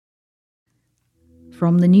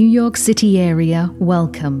From the New York City area,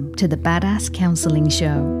 welcome to the Badass Counseling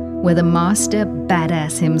Show, where the master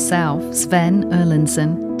badass himself, Sven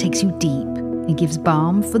takes you deep and gives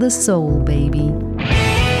balm for the soul, baby.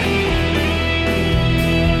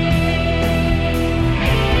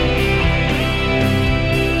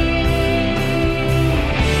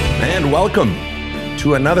 And welcome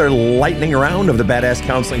to another lightning round of the Badass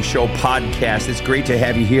Counseling Show podcast. It's great to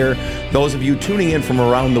have you here. Those of you tuning in from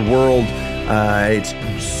around the world, it's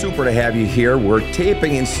super to have you here. We're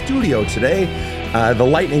taping in studio today, the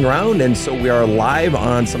lightning round, and so we are live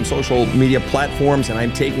on some social media platforms, and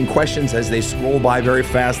I'm taking questions as they scroll by very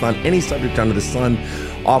fast on any subject under the sun,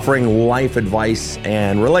 offering life advice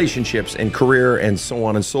and relationships and career and so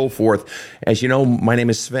on and so forth. As you know, my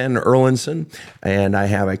name is Sven and I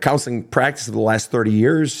have a counseling practice of the last 30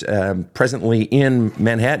 years, presently in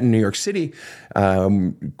Manhattan, New York City,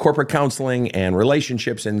 corporate counseling and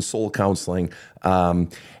relationships and soul counseling.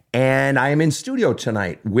 And I am in studio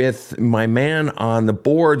tonight with my man on the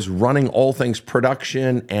boards running all things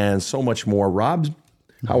production and so much more. Rob,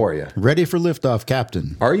 how are you? Ready for liftoff,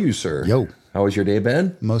 Captain. Are you, sir? Yo. How was your day,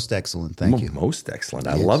 Ben? Most excellent, thank you. Most excellent.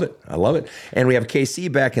 I love it. I love it. And we have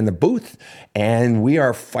KC back in the booth, and we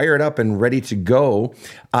are fired up and ready to go.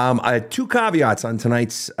 Two caveats on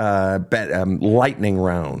tonight's lightning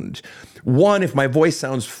round. One, if my voice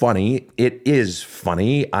sounds funny, it is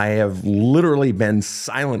funny. I have literally been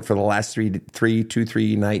silent for the last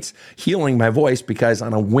three nights, healing my voice because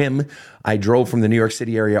on a whim, I drove from the New York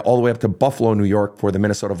City area all the way up to Buffalo, New York for the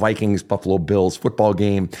Minnesota Vikings, Buffalo Bills football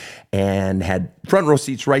game, and had front row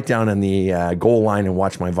seats right down in the goal line and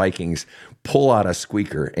watched my Vikings pull out a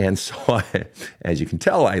squeaker. And so, as you can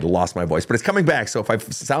tell, I lost my voice, but it's coming back. So if I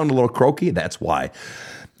sound a little croaky, that's why.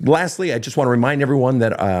 Lastly, I just want to remind everyone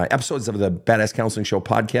that episodes of the Badass Counseling Show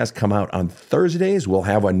podcast come out on Thursdays. We'll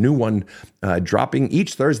have a new one dropping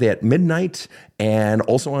each Thursday at midnight and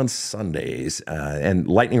also on Sundays. And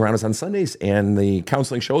Lightning Round is on Sundays and the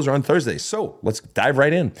counseling shows are on Thursdays. So let's dive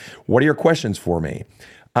right in. What are your questions for me?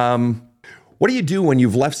 What do you do when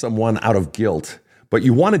you've left someone out of guilt, but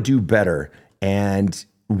you want to do better and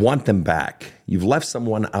want them back? You've left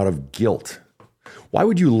someone out of guilt. Why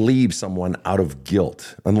would you leave someone out of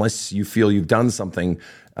guilt unless you feel you've done something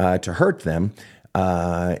to hurt them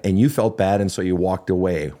and you felt bad and so you walked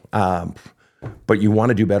away, but you want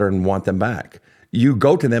to do better and want them back? You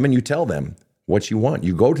go to them and you tell them what you want.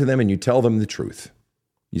 You go to them and you tell them the truth.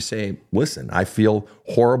 You say, listen, I feel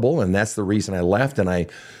horrible and that's the reason I left and I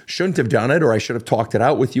shouldn't have done it or I should have talked it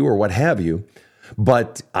out with you or what have you.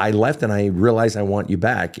 But I left and I realize I want you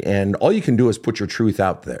back. And all you can do is put your truth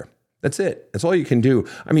out there. That's it. That's all you can do.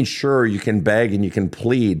 I mean, sure, you can beg and you can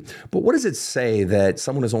plead, but what does it say that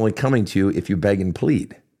someone is only coming to you if you beg and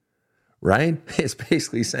plead? Right? It's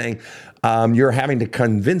basically saying you're having to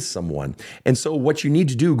convince someone. And so what you need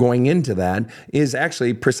to do going into that is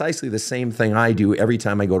actually precisely the same thing I do every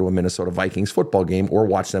time I go to a Minnesota Vikings football game or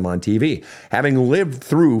watch them on TV. Having lived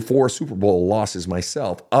through 4 Super Bowl losses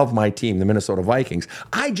myself of my team, the Minnesota Vikings,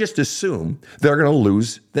 I just assume they're going to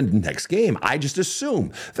lose the next game. I just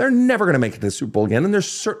assume they're never going to make it to the Super Bowl again, and they're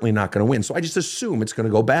certainly not going to win. So I just assume it's going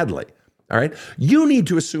to go badly. All right. You need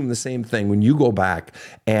to assume the same thing when you go back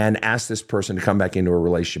and ask this person to come back into a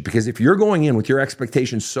relationship. Because if you're going in with your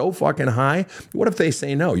expectations so fucking high, what if they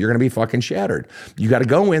say no? You're going to be fucking shattered. You got to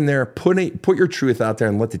go in there, put your truth out there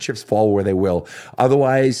and let the chips fall where they will.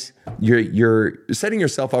 Otherwise, you're setting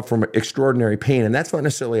yourself up for extraordinary pain. And that's not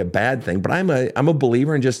necessarily a bad thing, but I'm a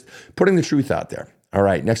believer in just putting the truth out there. All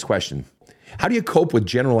right. Next question. How do you cope with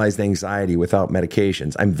generalized anxiety without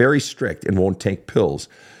medications? I'm very strict and won't take pills.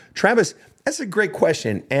 Travis, that's a great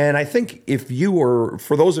question. And I think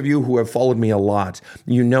for those of you who have followed me a lot,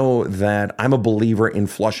 you know that I'm a believer in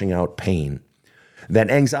flushing out pain.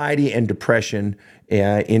 That anxiety and depression,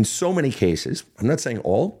 in so many cases, I'm not saying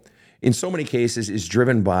all, in so many cases is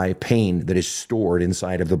driven by pain that is stored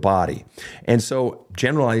inside of the body. And so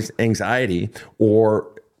generalized anxiety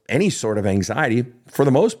or any sort of anxiety, for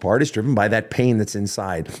the most part, is driven by that pain that's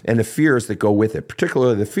inside and the fears that go with it,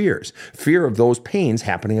 particularly the fear of those pains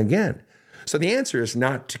happening again. So the answer is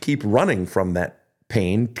not to keep running from that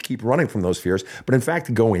pain, to keep running from those fears, but in fact,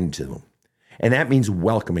 to go into them. And that means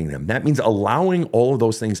welcoming them. That means allowing all of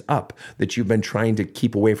those things up that you've been trying to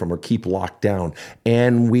keep away from or keep locked down.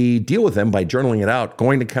 And we deal with them by journaling it out,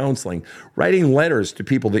 going to counseling, writing letters to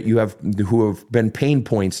people that who have been pain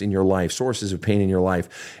points in your life, sources of pain in your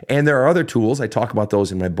life. And there are other tools. I talk about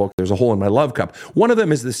those in my book. There's a hole in my love cup. One of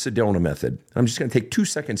them is the Sedona method. I'm just going to take 2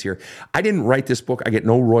 seconds here. I didn't write this book. I get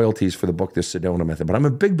no royalties for the book, the Sedona method, but I'm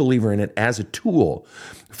a big believer in it as a tool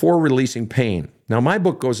for releasing pain. Now, my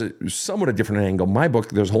book goes a somewhat a different angle. My book,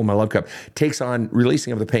 There's a Hole in My Love Cup, takes on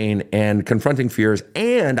releasing of the pain and confronting fears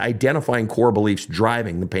and identifying core beliefs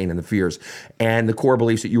driving the pain and the fears and the core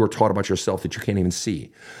beliefs that you were taught about yourself that you can't even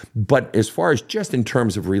see. But as far as just in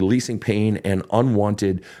terms of releasing pain and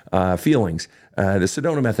unwanted feelings, the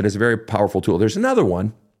Sedona method is a very powerful tool. There's another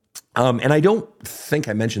one. And I don't think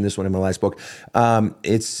I mentioned this one in my last book.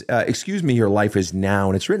 It's Excuse Me, Your Life Is Now,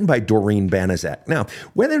 and it's written by Doreen Banaszak. Now,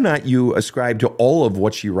 whether or not you ascribe to all of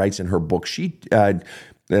what she writes in her book, she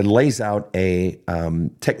lays out a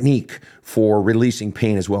technique for releasing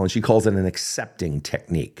pain as well, and she calls it an accepting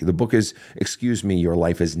technique. The book is Excuse Me, Your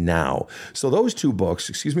Life Is Now. So those two books,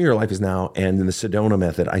 Excuse Me, Your Life Is Now, and the Sedona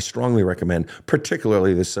Method, I strongly recommend,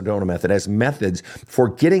 particularly the Sedona Method, as methods for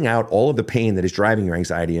getting out all of the pain that is driving your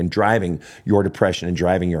anxiety and driving your depression and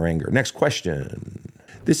driving your anger. Next question.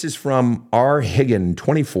 This is from R. Higgin,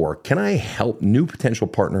 24. Can I help new potential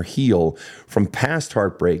partner heal from past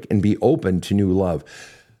heartbreak and be open to new love?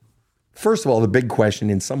 First of all, the big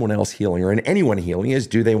question in someone else healing or in anyone healing is,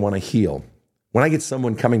 do they want to heal? When I get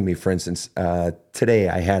someone coming to me, for instance, today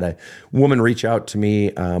I had a woman reach out to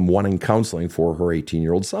me wanting counseling for her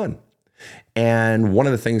 18-year-old son. And one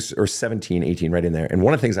of the things, or 17, 18, right in there. And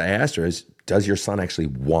one of the things I asked her is, does your son actually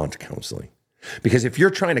want counseling? Because if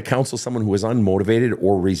you're trying to counsel someone who is unmotivated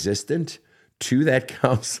or resistant to that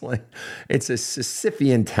counseling, it's a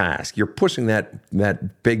Sisyphean task. You're pushing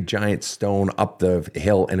that big giant stone up the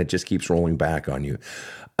hill and it just keeps rolling back on you.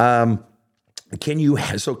 Can you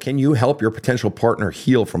help your potential partner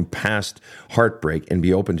heal from past heartbreak and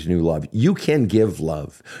be open to new love? You can give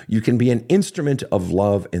love. You can be an instrument of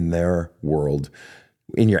love in their world,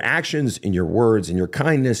 in your actions, in your words, in your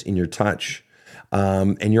kindness, in your touch,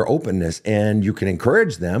 and your openness. And you can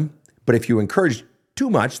encourage them, but if you encourage too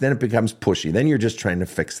much, then it becomes pushy. Then you're just trying to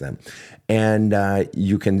fix them. And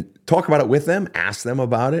you can talk about it with them, ask them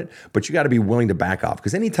about it, but you got to be willing to back off.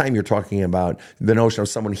 Because anytime you're talking about the notion of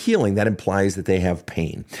someone healing, that implies that they have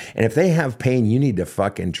pain. And if they have pain, you need to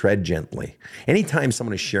fucking tread gently. Anytime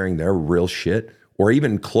someone is sharing their real shit, or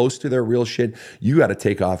even close to their real shit, you got to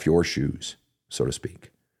take off your shoes, so to speak.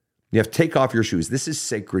 You have to take off your shoes. This is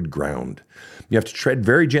sacred ground. You have to tread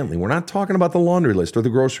very gently. We're not talking about the laundry list or the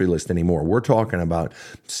grocery list anymore. We're talking about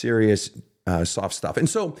serious, soft stuff. And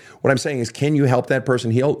so what I'm saying is, can you help that person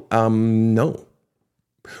heal? No.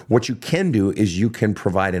 What you can do is you can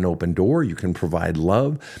provide an open door. You can provide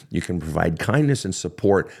love. You can provide kindness and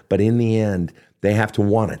support. But in the end, they have to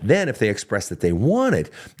want it. Then if they express that they want it,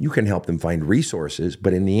 you can help them find resources.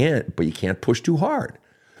 But in the end, you can't push too hard.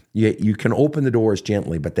 You can open the doors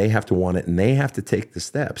gently, but they have to want it, and they have to take the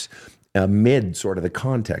steps amid sort of the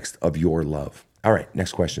context of your love. All right,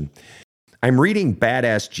 next question. I'm reading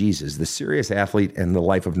Badass Jesus, the serious athlete and the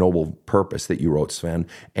life of noble purpose that you wrote, Sven,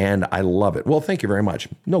 and I love it. Well, thank you very much.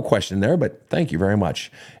 No question there, but thank you very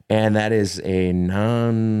much. And that is a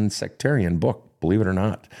non-sectarian book, believe it or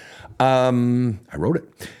not. I wrote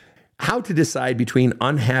it. How to decide between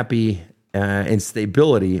unhappy and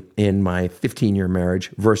stability in my 15-year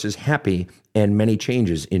marriage versus happy and many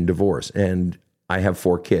changes in divorce. And I have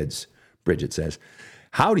 4 kids, Bridget says.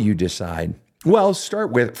 How do you decide? Well,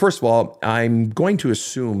 start with, first of all, I'm going to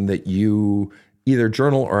assume that you either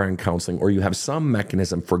journal or are in counseling, or you have some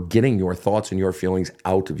mechanism for getting your thoughts and your feelings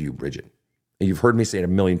out of you, Bridget. You've heard me say it a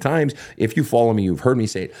million times. If you follow me, you've heard me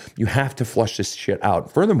say it. You have to flush this shit out.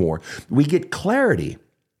 Furthermore, we get clarity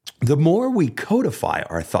the more we codify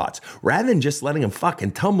our thoughts, rather than just letting them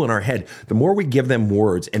fucking tumble in our head. The more we give them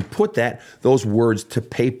words and put those words to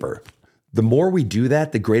paper, the more we do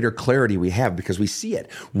that, the greater clarity we have because we see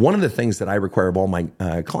it. One of the things that I require of all my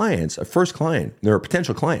clients, a first client or a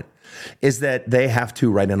potential client, is that they have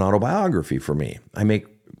to write an autobiography for me. I make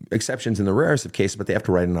exceptions in the rarest of cases, but they have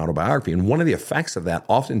to write an autobiography. And one of the effects of that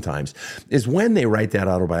oftentimes is when they write that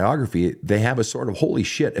autobiography, they have a sort of holy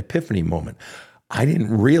shit epiphany moment. I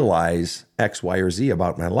didn't realize X, Y, or Z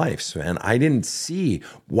about my life, and I didn't see,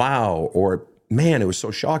 wow, or man, it was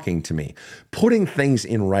so shocking to me. Putting things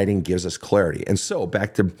in writing gives us clarity. And so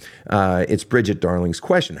back to it's Bridget Darling's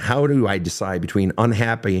question. How do I decide between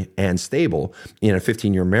unhappy and stable in a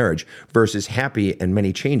 15-year marriage versus happy and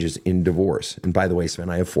many changes in divorce? And by the way, Sven,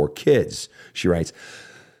 I have 4 kids, she writes.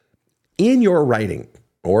 In your writing,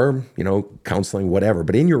 or, counseling, whatever,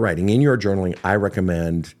 but in your writing, in your journaling, I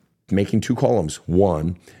recommend making 2 columns.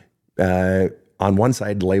 One, on one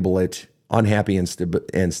side, label it unhappy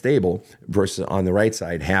and stable versus on the right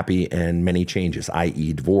side, happy and many changes,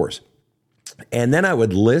 i.e. divorce. And then I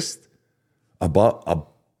would list above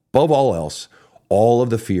all else, all of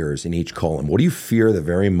the fears in each column. What do you fear the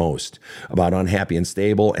very most about unhappy and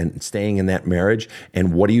stable and staying in that marriage?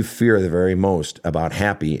 And what do you fear the very most about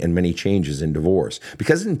happy and many changes in divorce?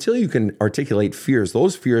 Because until you can articulate fears,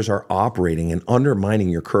 those fears are operating and undermining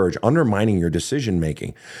your courage, undermining your decision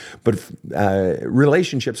making. But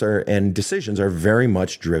relationships and decisions are very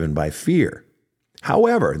much driven by fear.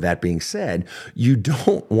 However, that being said, you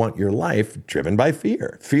don't want your life driven by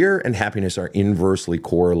fear. Fear and happiness are inversely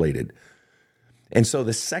correlated. And so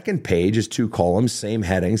the second page is 2 columns, same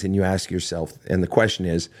headings, and you ask yourself, and the question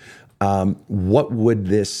is,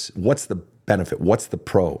 what's the benefit? What's the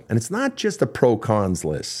pro? And it's not just a pro-cons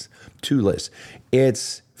list, 2 lists.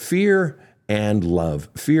 It's fear and love,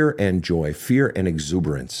 fear and joy, fear and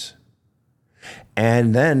exuberance.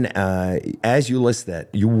 And then as you list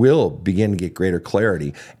that, you will begin to get greater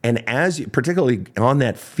clarity. And particularly on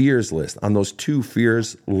that fears list, on those 2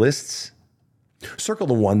 fears lists, circle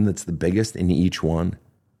the one that's the biggest in each one.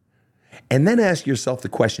 And then ask yourself the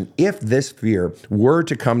question, if this fear were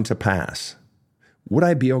to come to pass, would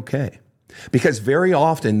I be okay? Because very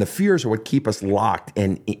often the fears are what keep us locked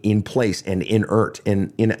and in place and inert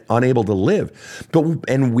and unable to live.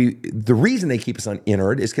 The reason they keep us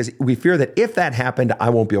inert is because we fear that if that happened, I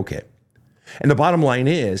won't be okay. And the bottom line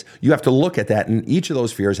is you have to look at that in each of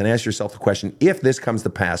those fears and ask yourself the question, if this comes to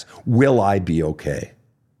pass, will I be okay?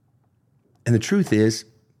 And the truth is,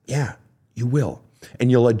 yeah, you will. And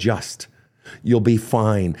you'll adjust. You'll be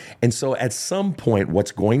fine. And so at some point,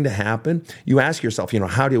 what's going to happen, you ask yourself,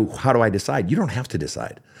 how do I decide? You don't have to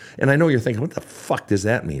decide. And I know you're thinking, what the fuck does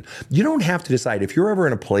that mean? You don't have to decide. If you're ever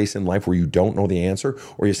in a place in life where you don't know the answer,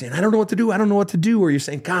 or you're saying, I don't know what to do, or you're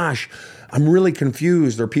saying, gosh, I'm really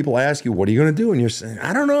confused, or people ask you, what are you going to do? And you're saying,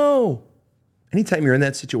 I don't know. Anytime you're in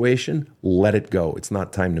that situation, let it go. It's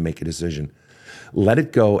not time to make a decision. Let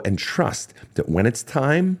it go and trust that when it's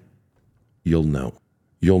time, you'll know.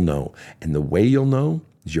 You'll know. And the way you'll know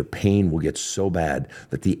is your pain will get so bad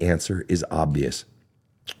that the answer is obvious.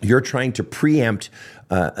 You're trying to preempt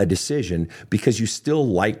a decision because you still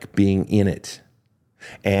like being in it.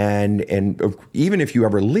 And even if you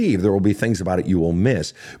ever leave, there will be things about it you will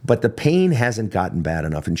miss. But the pain hasn't gotten bad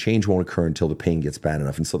enough, and change won't occur until the pain gets bad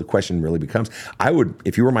enough. And so the question really becomes,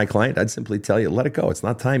 if you were my client, I'd simply tell you, let it go. It's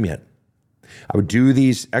not time yet. I would do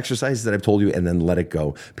these exercises that I've told you and then let it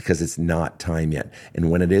go because it's not time yet.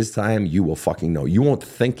 And when it is time, you will fucking know. You won't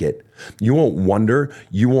think it. You won't wonder.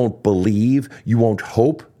 You won't believe. You won't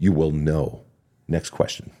hope. You will know. Next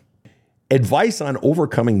question. Advice on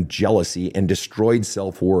overcoming jealousy and destroyed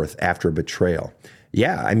self-worth after betrayal.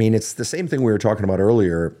 Yeah, it's the same thing we were talking about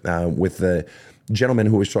earlier with the gentleman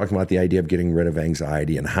who was talking about the idea of getting rid of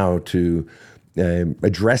anxiety and how to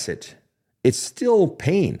address it. It's still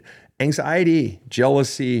pain. Anxiety,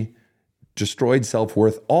 jealousy, destroyed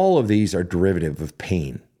self-worth, all of these are derivative of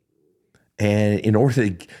pain. And in order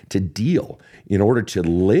to deal, in order to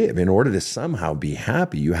live, in order to somehow be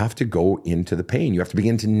happy, you have to go into the pain. You have to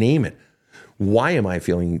begin to name it. Why am I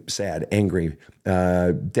feeling sad, angry,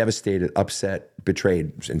 devastated, upset,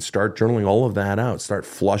 betrayed? And start journaling all of that out. Start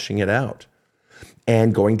flushing it out.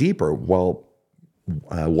 And going deeper,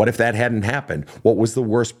 what if that hadn't happened? What was the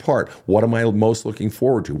worst part? What am I most looking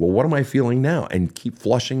forward to? Well, what am I feeling now? And keep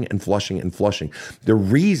flushing and flushing and flushing. The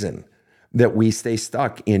reason that we stay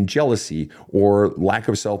stuck in jealousy or lack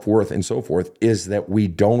of self-worth and so forth is that we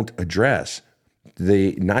don't address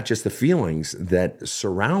not just the feelings that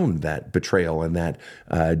surround that betrayal and that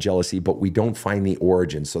jealousy, but we don't find the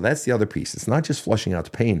origins. So that's the other piece. It's not just flushing out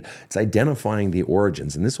the pain. It's identifying the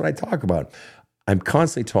origins. And this is what I talk about. I'm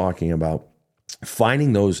constantly talking about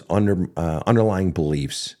finding those underlying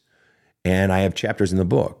beliefs. And I have chapters in the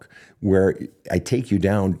book where I take you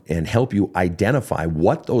down and help you identify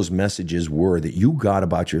what those messages were that you got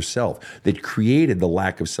about yourself that created the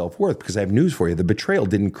lack of self-worth. Because I have news for you. The betrayal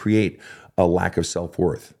didn't create a lack of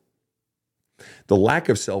self-worth. The lack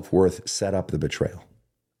of self-worth set up the betrayal.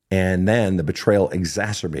 And then the betrayal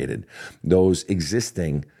exacerbated those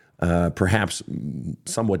existing, perhaps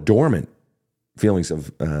somewhat dormant feelings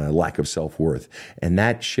of lack of self-worth. And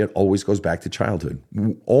that shit always goes back to childhood.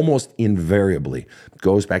 Almost invariably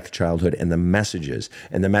goes back to childhood and the messages.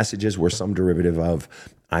 And the messages were some derivative of,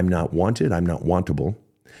 I'm not wanted, I'm not wantable,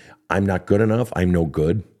 I'm not good enough, I'm no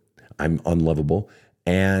good, I'm unlovable,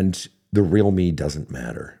 and the real me doesn't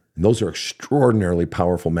matter. And those are extraordinarily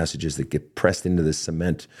powerful messages that get pressed into the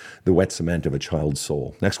cement, the wet cement of a child's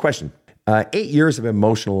soul. Next question. 8 years of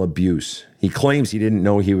emotional abuse. He claims he didn't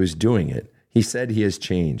know he was doing it. He said he has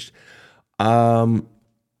changed.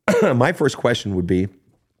 My first question would be,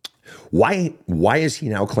 why is he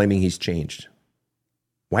now claiming he's changed?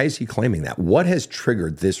 Why is he claiming that? What has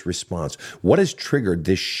triggered this response? What has triggered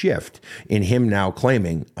this shift in him now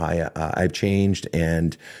claiming I've changed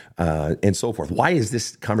and so forth? Why is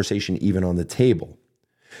this conversation even on the table?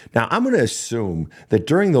 Now, I'm going to assume that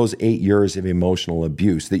during those 8 years of emotional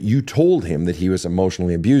abuse that you told him that he was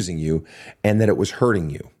emotionally abusing you and that it was hurting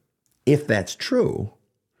you. If that's true,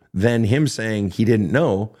 then him saying he didn't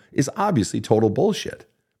know is obviously total bullshit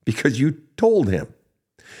because you told him.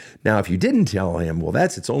 Now, if you didn't tell him, well,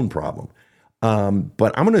 that's its own problem.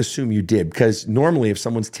 But I'm going to assume you did, because normally if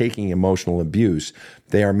someone's taking emotional abuse,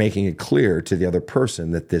 they are making it clear to the other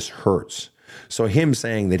person that this hurts. So him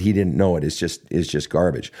saying that he didn't know it is just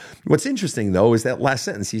garbage. What's interesting, though, is that last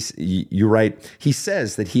sentence. You write, he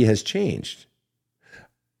says that he has changed.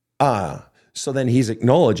 So then he's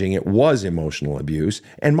acknowledging it was emotional abuse.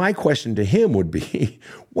 And my question to him would be,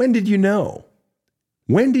 when did you know?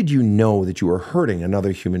 When did you know that you were hurting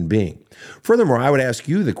another human being? Furthermore, I would ask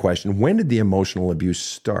you the question, when did the emotional abuse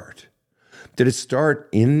start? Did it start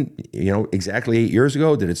exactly 8 years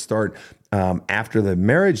ago? Did it start after the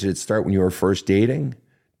marriage? Did it start when you were first dating?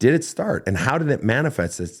 Did it start? And how did it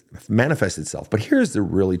manifest itself? But here's the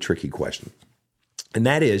really tricky question. And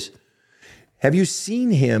that is, have you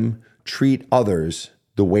seen him treat others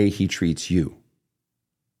the way he treats you?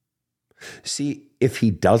 See, if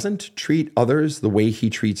he doesn't treat others the way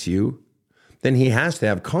he treats you, then he has to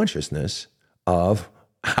have consciousness of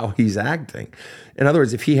how he's acting. In other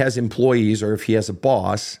words, if he has employees or if he has a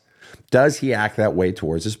boss, does he act that way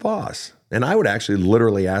towards his boss? And I would actually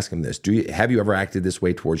literally ask him this. Have you ever acted this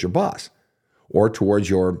way towards your boss or towards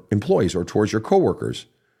your employees or towards your coworkers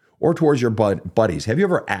or towards your buddies? Have you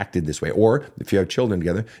ever acted this way? Or if you have children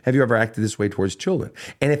together, have you ever acted this way towards children?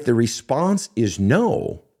 And if the response is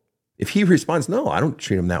no, if he responds, no, I don't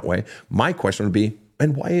treat him that way, my question would be,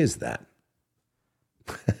 and why is that?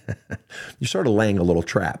 You're sort of laying a little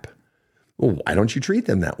trap. Well, why don't you treat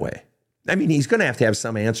them that way? I mean, he's going to have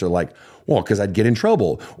some answer like, well, because I'd get in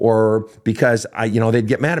trouble or because they'd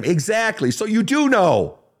get mad at me. Exactly. So you do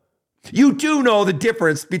know. You do know the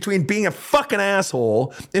difference between being a fucking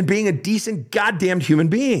asshole and being a decent goddamn human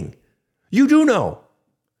being. You do know.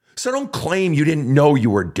 So don't claim you didn't know you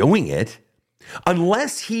were doing it.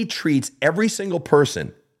 Unless he treats every single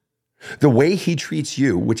person the way he treats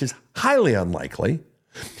you, which is highly unlikely,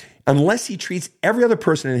 unless he treats every other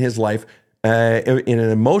person in his life in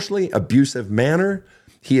an emotionally abusive manner,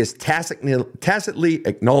 he is tacitly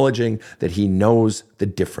acknowledging that he knows the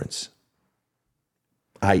difference,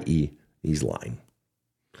 i.e., he's lying.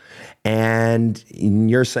 And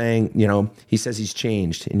you're saying, he says he's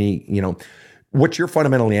changed, and what you're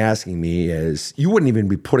fundamentally asking me is, you wouldn't even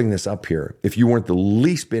be putting this up here if you weren't the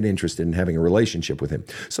least bit interested in having a relationship with him.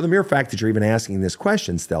 So the mere fact that you're even asking this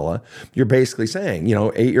question, Stella, you're basically saying,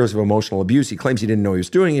 8 years of emotional abuse. He claims he didn't know he was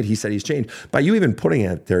doing it. He said he's changed. By you even putting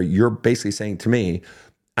it there, you're basically saying to me,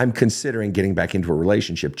 I'm considering getting back into a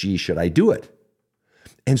relationship. Gee, should I do it?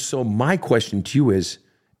 And so my question to you is,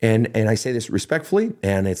 and I say this respectfully,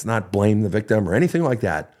 and it's not blame the victim or anything like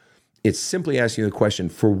that. It's simply asking the question,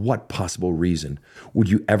 for what possible reason would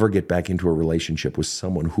you ever get back into a relationship with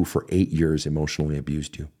someone who for 8 years emotionally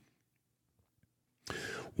abused you?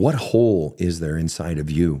 What hole is there inside of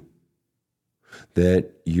you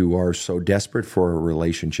that you are so desperate for a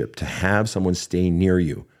relationship to have someone stay near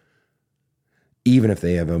you, even if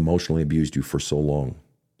they have emotionally abused you for so long?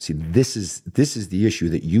 See, this is the issue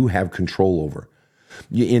that you have control over.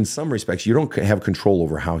 In some respects, you don't have control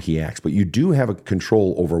over how he acts, but you do have a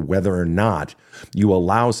control over whether or not you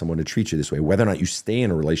allow someone to treat you this way, whether or not you stay in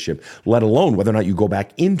a relationship, let alone whether or not you go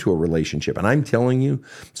back into a relationship. And I'm telling you,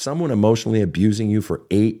 someone emotionally abusing you for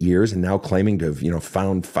 8 years and now claiming to have,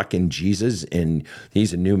 found fucking Jesus and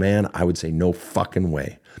he's a new man, I would say no fucking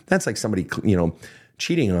way. That's like somebody,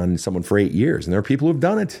 cheating on someone for 8 years. And there are people who've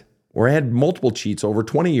done it or had multiple cheats over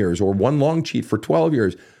 20 years or one long cheat for 12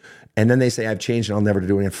 years. And then they say, I've changed and I'll never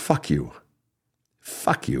do it again. Fuck you.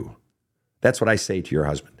 Fuck you. That's what I say to your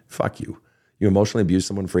husband. Fuck you. You emotionally abuse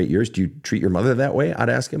someone for 8 years. Do you treat your mother that way? I'd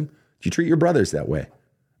ask him. Do you treat your brothers that way?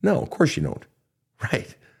 No, of course you don't.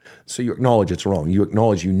 Right. So you acknowledge it's wrong. You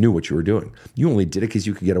acknowledge you knew what you were doing. You only did it because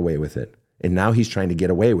you could get away with it. And now he's trying to get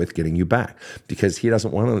away with getting you back because he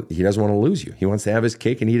doesn't want to lose you. He wants to have his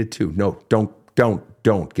cake and eat it too. No,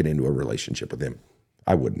 don't get into a relationship with him.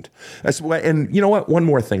 I wouldn't. And you know what? One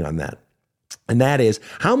more thing on that. And that is,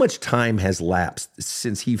 how much time has lapsed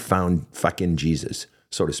since he found fucking Jesus,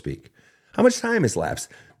 so to speak? How much time has lapsed?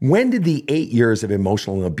 When did the 8 years of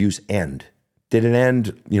emotional abuse end? Did it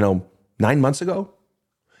end, 9 months ago?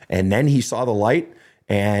 And then he saw the light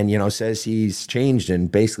and, says he's changed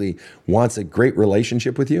and basically wants a great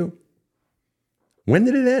relationship with you? When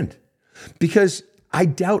did it end? Because I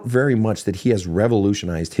doubt very much that he has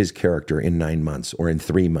revolutionized his character in 9 months or in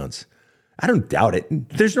 3 months. I don't doubt it.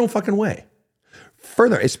 There's no fucking way.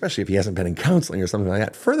 Further, especially if he hasn't been in counseling or something like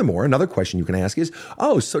that. Furthermore, another question you can ask is,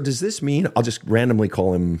 so does this mean, I'll just randomly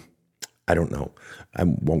call him, I don't know, I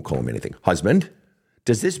won't call him anything, husband?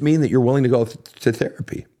 Does this mean that you're willing to go to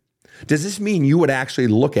therapy? Does this mean you would actually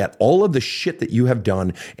look at all of the shit that you have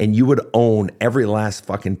done and you would own every last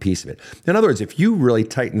fucking piece of it? In other words, if you really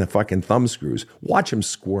tighten the fucking thumb screws, watch him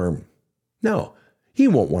squirm. No, he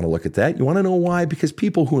won't want to look at that. You want to know why? Because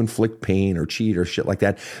people who inflict pain or cheat or shit like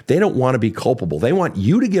that, they don't want to be culpable. They want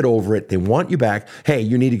you to get over it. They want you back. Hey,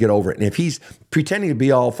 you need to get over it. And if he's pretending to be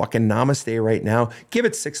all fucking namaste right now, give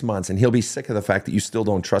it 6 months and he'll be sick of the fact that you still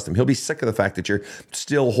don't trust him. He'll be sick of the fact that you're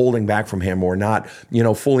still holding back from him or not,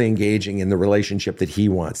 fully engaging in the relationship that he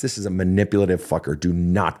wants. This is a manipulative fucker. Do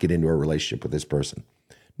not get into a relationship with this person.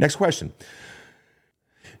 Next question.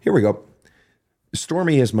 Here we go.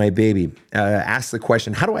 Stormy is my baby. Asked the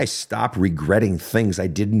question, how do I stop regretting things I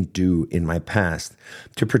didn't do in my past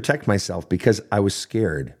to protect myself because I was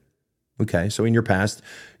scared? Okay, so in your past,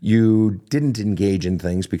 you didn't engage in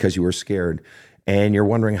things because you were scared, and you're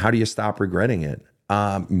wondering, how do you stop regretting it?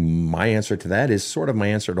 My answer to that is sort of my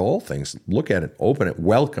answer to all things. Look at it, open it,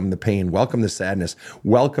 welcome the pain, welcome the sadness,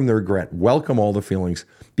 welcome the regret, welcome all the feelings.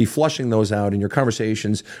 Be flushing those out in your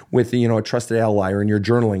conversations with, a trusted ally or in your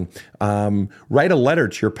journaling. Write a letter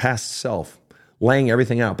to your past self, laying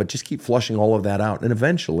everything out, but just keep flushing all of that out. And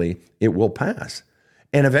eventually it will pass.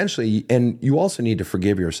 And you also need to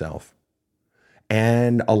forgive yourself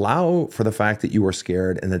and allow for the fact that you were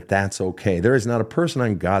scared and that that's okay. There is not a person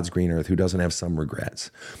on God's green earth who doesn't have some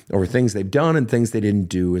regrets over things they've done and things they didn't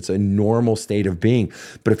do. It's a normal state of being.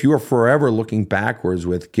 But if you are forever looking backwards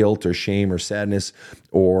with guilt or shame or sadness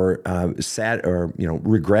or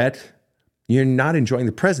regret, you're not enjoying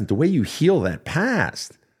the present. The way you heal that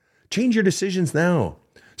past, change your decisions now.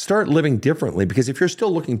 Start living differently, because if you're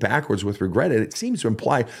still looking backwards with regret, it seems to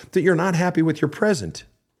imply that you're not happy with your present.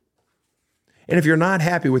 And if you're not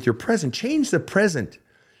happy with your present, change the present.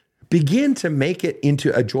 Begin to make it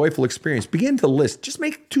into a joyful experience. Begin to list. Just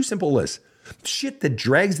make 2 simple lists. Shit that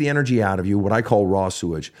drags the energy out of you, what I call raw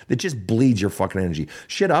sewage, that just bleeds your fucking energy.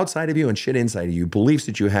 Shit outside of you and shit inside of you, beliefs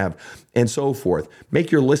that you have, and so forth.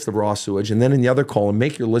 Make your list of raw sewage, and then in the other column,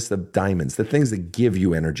 make your list of diamonds, the things that give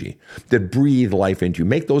you energy, that breathe life into you.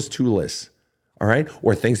 Make those 2 lists, all right?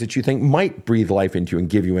 Or things that you think might breathe life into you and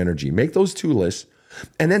give you energy. Make those 2 lists.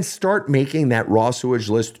 And then start making that raw sewage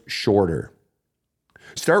list shorter.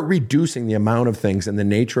 Start reducing the amount of things and the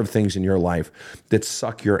nature of things in your life that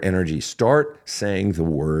suck your energy. Start saying the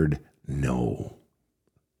word no.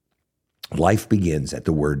 Life begins at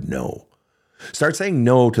the word no. Start saying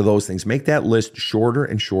no to those things. Make that list shorter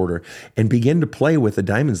and shorter and begin to play with the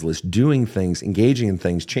diamonds list, doing things, engaging in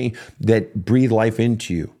things, that breathe life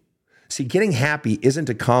into you. See, getting happy isn't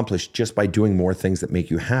accomplished just by doing more things that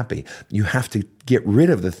make you happy. You have to get rid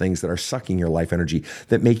of the things that are sucking your life energy,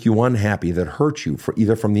 that make you unhappy, that hurt you,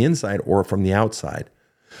 either from the inside or from the outside.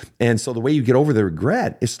 And so the way you get over the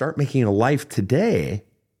regret is start making a life today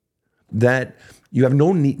that you have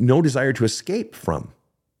no desire to escape from.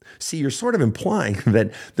 See, you're sort of implying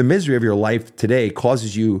that the misery of your life today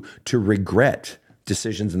causes you to regret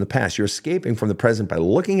decisions in the past. You're escaping from the present by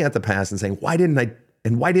looking at the past and saying, why didn't I?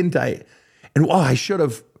 And why didn't I? And I should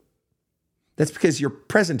have. That's because your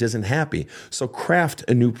present isn't happy. So craft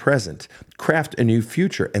a new present, craft a new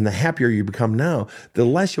future. And the happier you become now, the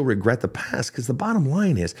less you'll regret the past. Because the bottom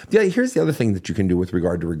line is, here's the other thing that you can do with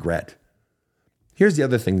regard to regret. Here's the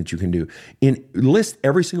other thing that you can do. List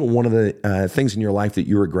every single one of the things in your life that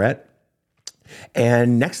you regret.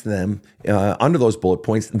 And next to them, under those bullet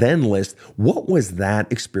points, then list, what was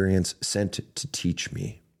that experience sent to teach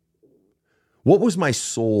me? What was my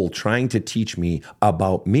soul trying to teach me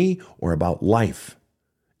about me or about life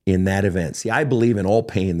in that event? See, I believe in all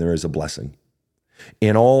pain there is a blessing.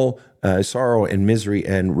 In all sorrow and misery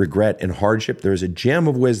and regret and hardship, there is a gem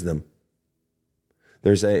of wisdom.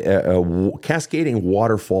 There's a cascading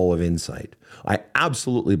waterfall of insight. I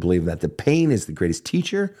absolutely believe that. The pain is the greatest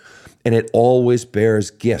teacher, and it always bears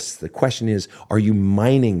gifts. The question is, are you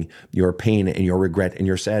mining your pain and your regret and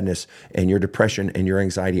your sadness and your depression and your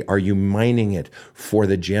anxiety? Are you mining it for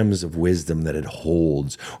the gems of wisdom that it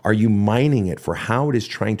holds? Are you mining it for how it is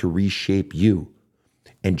trying to reshape you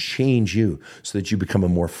and change you so that you become a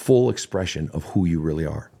more full expression of who you really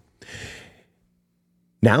are?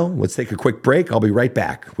 Now, let's take a quick break. I'll be right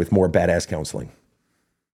back with more Badass Counseling.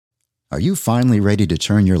 Are you finally ready to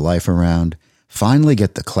turn your life around? Finally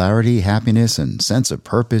get the clarity, happiness, and sense of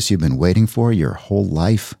purpose you've been waiting for your whole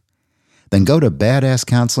life? Then go to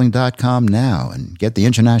badasscounseling.com now and get the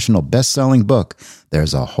international best-selling book,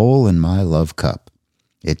 There's a Hole in My Love Cup.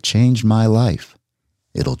 It changed my life.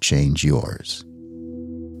 It'll change yours.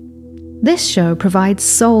 This show provides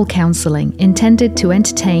soul counseling intended to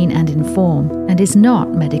entertain and inform and is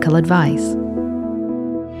not medical advice.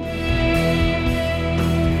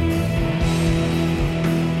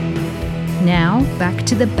 Now, back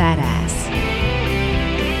to the badass.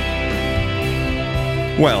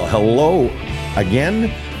 Well, hello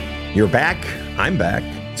again. You're back. I'm back.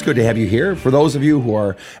 It's good to have you here. For those of you who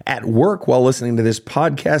are at work while listening to this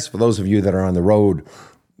podcast, for those of you that are on the road,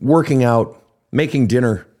 working out, making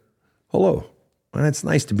dinner, hello. Well, it's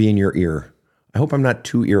nice to be in your ear. I hope I'm not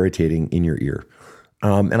too irritating in your ear.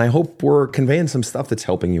 And I hope we're conveying some stuff that's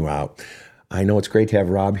helping you out. I know it's great to have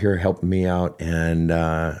Rob here helping me out. And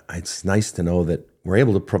it's nice to know that we're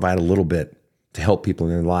able to provide a little bit to help people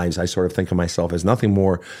in their lives. I sort of think of myself as nothing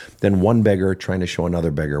more than one beggar trying to show another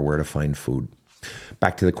beggar where to find food.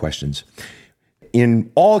 Back to the questions.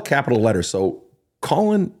 In all capital letters. So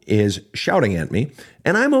Colin is shouting at me,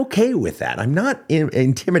 and I'm okay with that. I'm not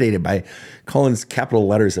intimidated by Colin's capital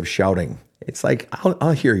letters of shouting. It's like,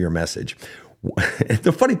 I'll hear your message.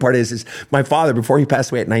 The funny part is my father, before he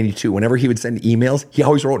passed away at 92, whenever he would send emails, he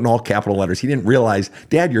always wrote in all capital letters. He didn't realize,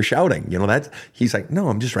 Dad, you're shouting. He's like, no,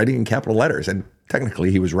 I'm just writing in capital letters. And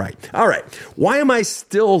technically he was right. All right. Why am I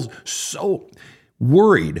still so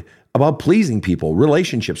worried about pleasing people,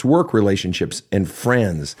 relationships, work relationships, and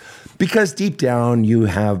friends? Because deep down you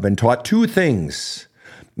have been taught two things: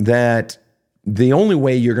 that the only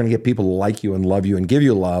way you're going to get people to like you and love you and give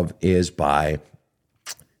you love is by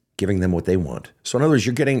giving them what they want. So in other words,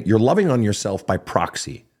 you're loving on yourself by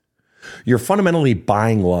proxy. You're fundamentally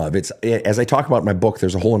buying love. It's, as I talk about in my book,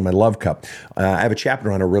 There's a Hole in My Love Cup. I have a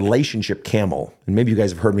chapter on a relationship camel. And maybe you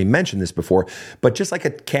guys have heard me mention this before, but just like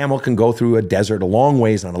a camel can go through a desert a long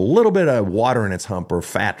ways on a little bit of water in its hump or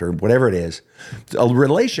fat or whatever it is, a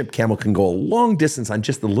relationship camel can go a long distance on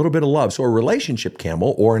just a little bit of love. So a relationship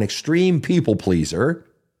camel, or an extreme people pleaser,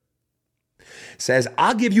 says,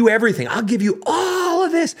 I'll give you everything. I'll give you all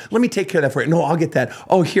of this. Let me take care of that for you. No, I'll get that.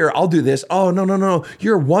 Oh, here, I'll do this. Oh, no.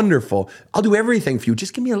 You're wonderful. I'll do everything for you.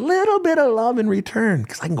 Just give me a little bit of love in return,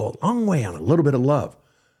 because I can go a long way on a little bit of love.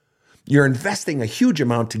 You're investing a huge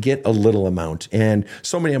amount to get a little amount. And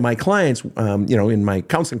so many of my clients, in my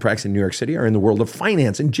counseling practice in New York City, are in the world of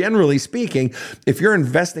finance. And generally speaking, if you're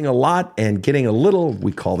investing a lot and getting a little,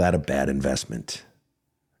 we call that a bad investment.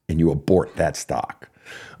 And you abort that stock.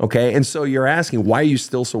 Okay, and so you're asking, why are you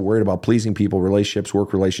still so worried about pleasing people, relationships,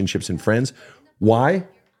 work relationships, and friends? Why?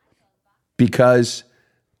 Because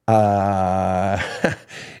you're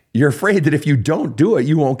afraid that if you don't do it,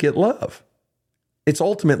 you won't get love. It's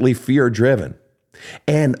ultimately fear-driven.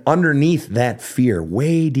 And underneath that fear,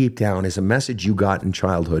 way deep down, is a message you got in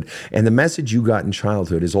childhood. And the message you got in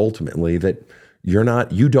childhood is ultimately that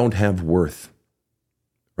you don't have worth.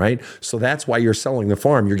 Right? So that's why you're selling the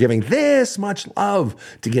farm. You're giving this much love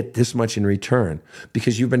to get this much in return,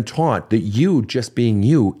 because you've been taught that you, just being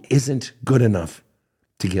you, isn't good enough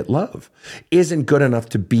to get love, isn't good enough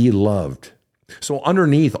to be loved. So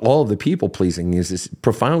underneath all of the people pleasing is this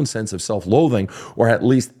profound sense of self-loathing, or at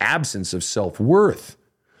least absence of self-worth.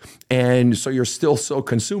 And so you're still so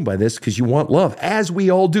consumed by this because you want love, as we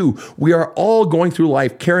all do. We are all going through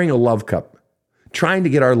life carrying a love cup, trying to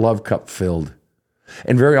get our love cup filled.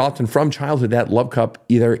 And very often from childhood, that love cup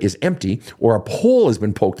either is empty, or a hole has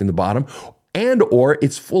been poked in the bottom, and or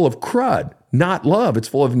it's full of crud, not love. It's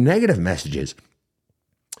full of negative messages.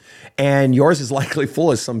 And yours is likely full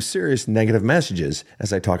of some serious negative messages,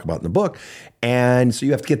 as I talk about in the book. And so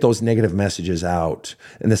you have to get those negative messages out,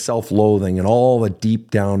 and the self-loathing and all the deep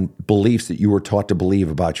down beliefs that you were taught to believe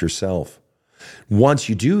about yourself. Once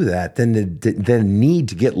you do that, then the need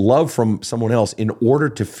to get love from someone else in order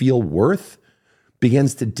to feel worth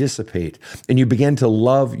begins to dissipate, and you begin to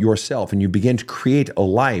love yourself, and you begin to create a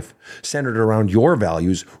life centered around your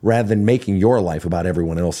values rather than making your life about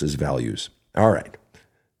everyone else's values. All right,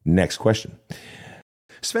 next question.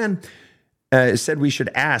 Sven said we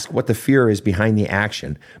should ask what the fear is behind the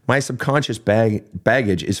action. My subconscious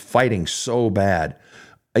baggage is fighting so bad.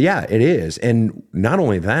 Yeah, it is. And not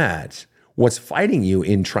only that, what's fighting you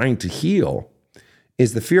in trying to heal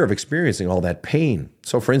is the fear of experiencing all that pain.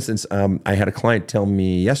 So for instance, I had a client tell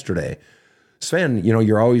me yesterday, Sven,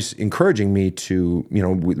 you're always encouraging me to,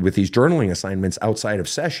 with these journaling assignments outside of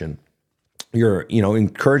session, you're,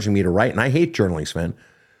 encouraging me to write. And I hate journaling, Sven.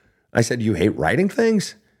 I said, you hate writing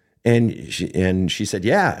things? And she said,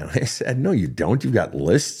 yeah. And I said, no, you don't. You've got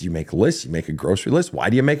lists. You make lists. You make a grocery list.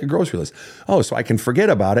 Why do you make a grocery list? Oh, so I can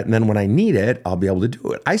forget about it. And then when I need it, I'll be able to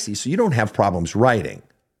do it. I see. So you don't have problems writing.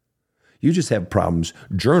 You just have problems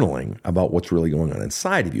journaling about what's really going on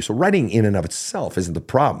inside of you. So writing in and of itself isn't the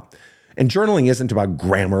problem. And journaling isn't about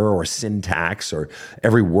grammar or syntax or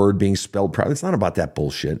every word being spelled properly. It's not about that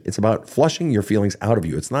bullshit. It's about flushing your feelings out of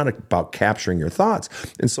you. It's not about capturing your thoughts.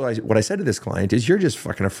 And so what I said to this client is, you're just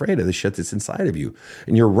fucking afraid of the shit that's inside of you.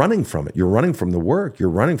 And you're running from it. You're running from the work. You're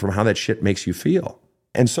running from how that shit makes you feel.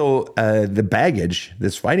 And so the baggage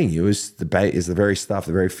that's fighting you is the very stuff,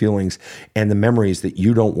 the very feelings and the memories that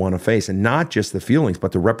you don't want to face. And not just the feelings,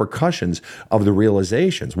 but the repercussions of the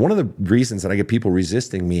realizations. One of the reasons that I get people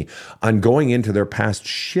resisting me on going into their past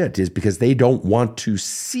shit is because they don't want to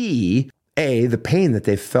see, A, the pain that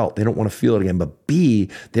they felt. They don't want to feel it again. But B,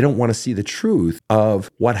 they don't want to see the truth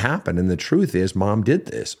of what happened. And the truth is, mom did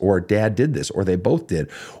this, or dad did this, or they both did,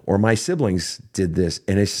 or my siblings did this.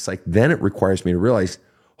 And it's just like, then it requires me to realize,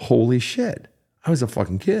 holy shit, I was a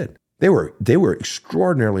fucking kid. They were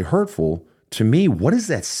extraordinarily hurtful to me. What does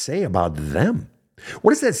that say about them? What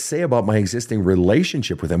does that say about my existing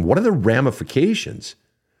relationship with them? What are the ramifications?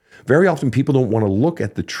 Very often people don't want to look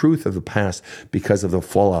at the truth of the past because of the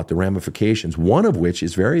fallout, the ramifications, one of which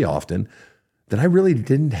is very often that I really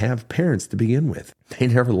didn't have parents to begin with. They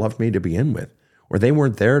never loved me to begin with, or they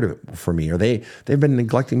weren't there for me, or they've been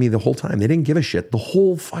neglecting me the whole time. They didn't give a shit the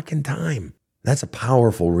whole fucking time. That's a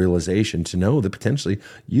powerful realization, to know that potentially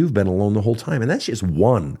you've been alone the whole time. And that's just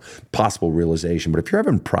one possible realization. But if you're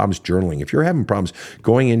having problems journaling, if you're having problems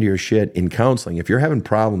going into your shit in counseling, if you're having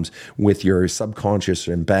problems with your subconscious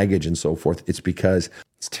and baggage and so forth, it's because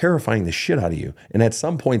it's terrifying the shit out of you. And at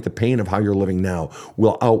some point, the pain of how you're living now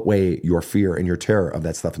will outweigh your fear and your terror of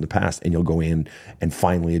that stuff in the past. And you'll go in and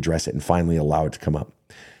finally address it and finally allow it to come up.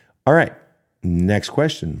 All right, next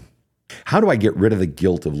question. How do I get rid of the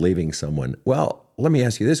guilt of leaving someone? Well, let me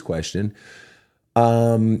ask you this question.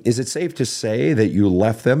 Is it safe to say that you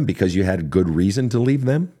left them because you had good reason to leave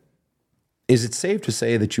them? Is it safe to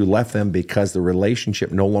say that you left them because the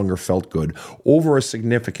relationship no longer felt good over a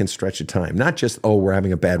significant stretch of time? Not just, oh, we're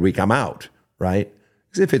having a bad week, I'm out, right?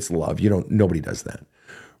 Because if it's love, nobody does that,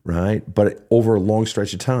 right? But over a long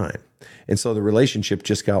stretch of time. And so the relationship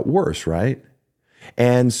just got worse, right?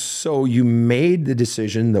 And so you made the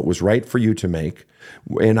decision that was right for you to make.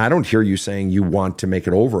 And I don't hear you saying you want to make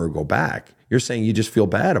it over or go back. You're saying you just feel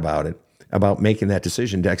bad about it, about making that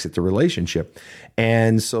decision to exit the relationship.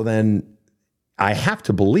 And so then I have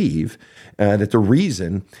to believe that the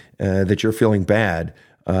reason that you're feeling bad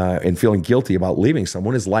and feeling guilty about leaving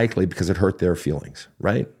someone is likely because it hurt their feelings,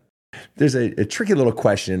 right? There's a tricky little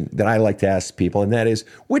question that I like to ask people, and that is,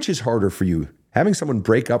 which is harder for you? Having someone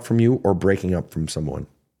break up from you or breaking up from someone?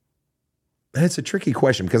 And it's a tricky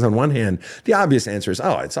question because on one hand, the obvious answer is,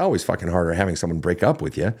 oh, it's always fucking harder having someone break up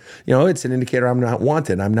with you. It's an indicator I'm not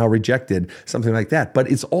wanted, I'm now rejected, something like that. But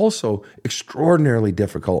it's also extraordinarily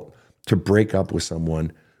difficult to break up with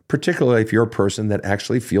someone, particularly if you're a person that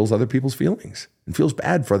actually feels other people's feelings and feels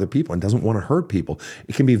bad for other people and doesn't want to hurt people.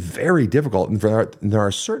 It can be very difficult. And there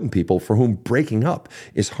are certain people for whom breaking up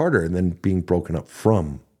is harder than being broken up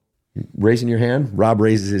from. Raising your hand? Rob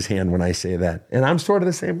raises his hand when I say that. And I'm sort of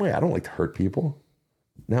the same way. I don't like to hurt people.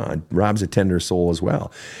 No, Rob's a tender soul as well.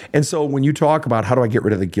 And so when you talk about how do I get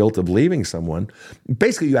rid of the guilt of leaving someone,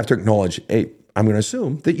 basically you have to acknowledge, hey, I'm going to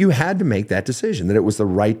assume that you had to make that decision, that it was the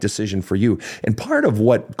right decision for you. And part of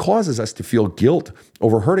what causes us to feel guilt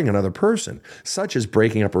over hurting another person, such as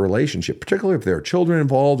breaking up a relationship, particularly if there are children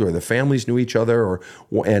involved or the families knew each other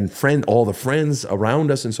and all the friends around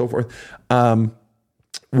us and so forth,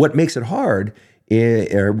 what makes it hard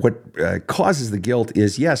or what causes the guilt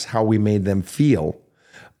is, yes, how we made them feel,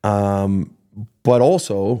 but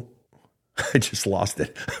also, I just lost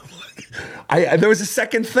it. There was a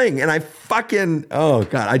second thing, and I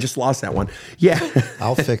just lost that one. Yeah.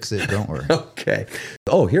 I'll fix it, don't worry. Okay.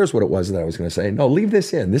 Oh, here's what it was that I was going to say. No, leave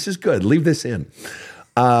this in. This is good. Leave this in.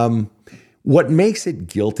 What makes it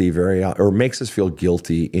guilty or makes us feel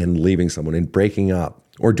guilty in leaving someone, in breaking up,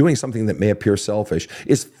 or doing something that may appear selfish,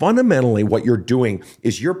 is fundamentally what you're doing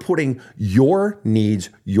is you're putting your needs,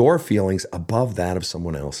 your feelings above that of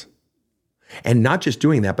someone else. And not just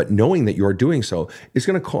doing that, but knowing that you're doing so is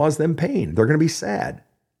going to cause them pain. They're going to be sad.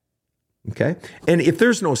 Okay? And if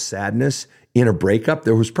there's no sadness in a breakup,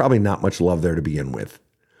 there was probably not much love there to begin with,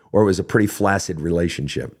 or it was a pretty flaccid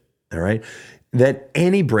relationship. All right? That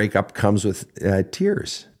any breakup comes with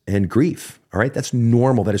tears and grief All right. That's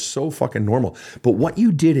normal. That is so fucking normal. But what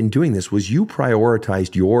you did in doing this was you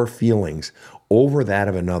prioritized your feelings over that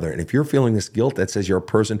of another. And if you're feeling this guilt, that says you're a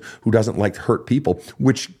person who doesn't like to hurt people,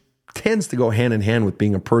 which tends to go hand in hand with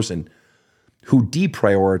being a person who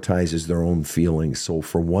deprioritizes their own feelings. So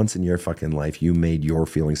for once in your fucking life, you made your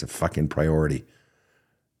feelings a fucking priority.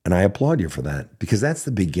 And I applaud you for that, because that's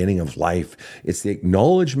the beginning of life. It's the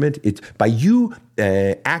acknowledgement. It's by you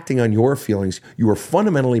acting on your feelings, you are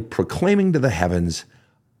fundamentally proclaiming to the heavens,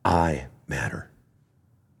 I matter.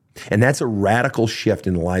 And that's a radical shift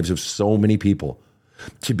in the lives of so many people,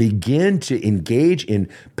 to begin to engage in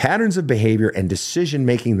patterns of behavior and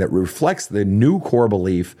decision-making that reflects the new core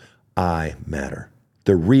belief, I matter.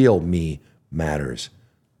 The real me matters.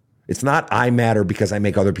 It's not I matter because I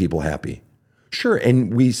make other people happy. Sure,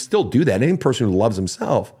 and we still do that. Any person who loves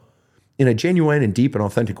himself in a genuine and deep and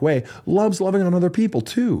authentic way loves loving on other people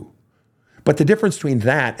too. But the difference between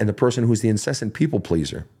that and the person who's the incessant people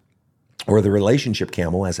pleaser, or the relationship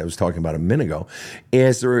camel, as I was talking about a minute ago,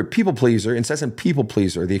 is the people pleaser, incessant people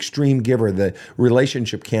pleaser, the extreme giver. The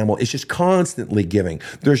relationship camel is just constantly giving.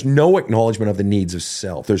 There's no acknowledgement of the needs of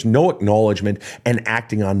self. There's no acknowledgement and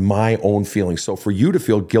acting on my own feelings. So for you to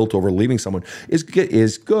feel guilt over leaving someone is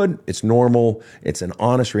good. It's normal. It's an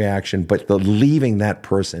honest reaction. But the leaving that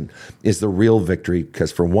person is the real victory,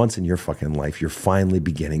 because for once in your fucking life, you're finally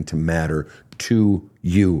beginning to matter to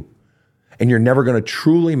you. And you're never going to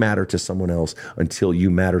truly matter to someone else until you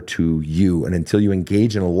matter to you, and until you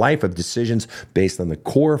engage in a life of decisions based on the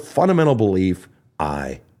core fundamental belief,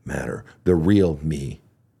 I matter. The real me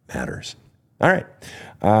matters. All right.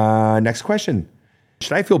 Next question.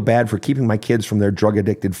 Should I feel bad for keeping my kids from their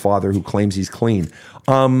drug-addicted father who claims he's clean?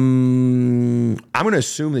 I'm going to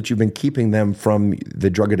assume that you've been keeping them from the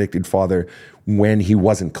drug-addicted father when he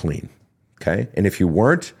wasn't clean. Okay? And if you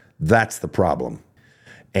weren't, that's the problem.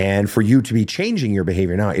 And for you to be changing your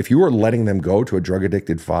behavior now, if you were letting them go to a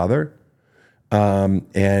drug-addicted father,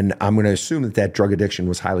 and I'm going to assume that drug addiction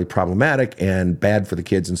was highly problematic and bad for the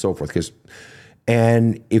kids and so forth.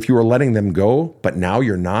 And if you were letting them go, but now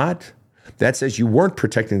you're not, that says you weren't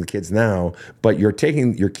protecting the kids now, but you're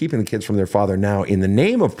keeping the kids from their father now in the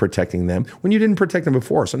name of protecting them when you didn't protect them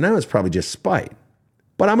before. So now it's probably just spite.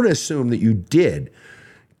 But I'm going to assume that you did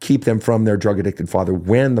keep them from their drug-addicted father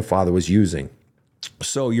when the father was using.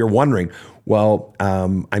 So you're wondering, well,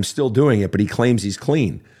 I'm still doing it, but he claims he's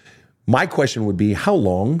clean. My question would be, how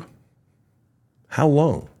long? How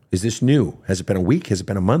long? Is this new? Has it been a week? Has it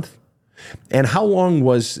been a month? And how long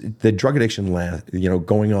was the drug addiction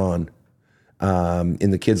going on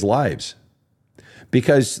in the kids' lives?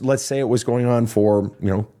 Because let's say it was going on for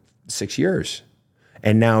 6 years,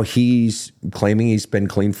 and now he's claiming he's been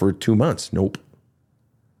clean for 2 months. Nope.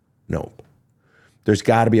 There's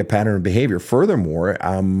got to be a pattern of behavior. Furthermore,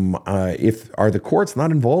 are the courts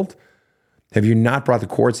not involved? Have you not brought the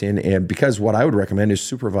courts in? And because what I would recommend is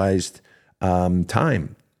supervised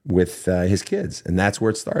time with his kids, and that's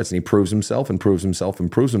where it starts. And he proves himself and proves himself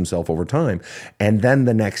and proves himself over time, and then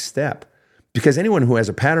the next step. Because anyone who has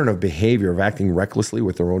a pattern of behavior of acting recklessly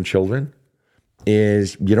with their own children,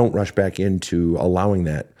 is you don't rush back into allowing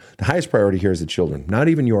that. The highest priority here is the children, not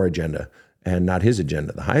even your agenda. And not his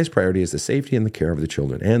agenda. The highest priority is the safety and the care of the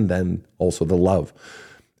children, and then also the love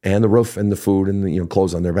and the roof and the food and the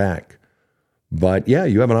clothes on their back. But yeah,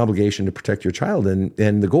 you have an obligation to protect your child, and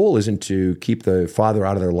the goal isn't to keep the father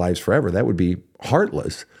out of their lives forever. That would be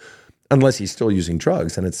heartless, unless he's still using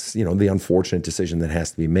drugs, and it's the unfortunate decision that has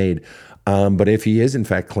to be made. But if he is in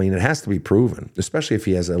fact clean, it has to be proven, especially if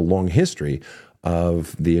he has a long history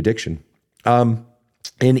of the addiction. And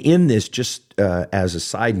in this, just as a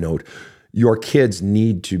side note, your kids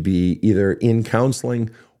need to be either in counseling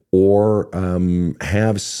or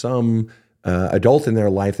have some adult in their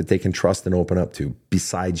life that they can trust and open up to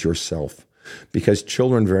besides yourself. Because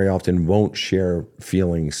children very often won't share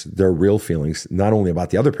feelings, their real feelings, not only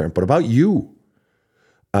about the other parent, but about you,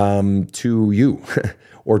 to you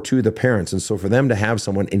or to the parents. And so for them to have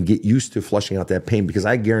someone and get used to flushing out that pain, because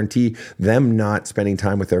I guarantee them not spending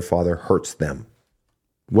time with their father hurts them.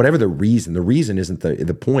 Whatever the reason isn't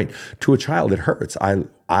the point. To a child, it hurts.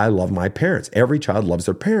 I love my parents. Every child loves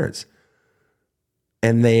their parents.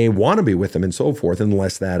 And they want to be with them and so forth,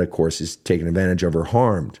 unless that, of course, is taken advantage of or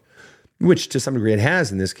harmed, which to some degree it has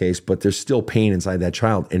in this case, but there's still pain inside that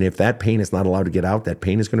child. And if that pain is not allowed to get out, that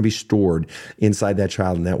pain is going to be stored inside that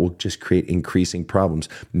child, and that will just create increasing problems,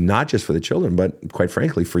 not just for the children, but quite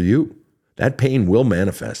frankly, for you. That pain will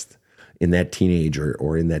manifest in that teenager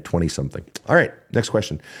or in that 20-something. All right, next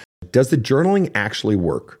question. Does the journaling actually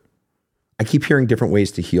work? I keep hearing different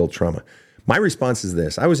ways to heal trauma. My response is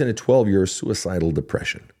this. I was in a 12-year suicidal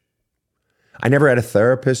depression. I never had a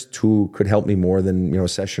therapist who could help me more than, a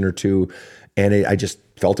session or two. And I just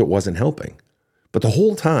felt it wasn't helping. But the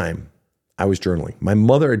whole time I was journaling. My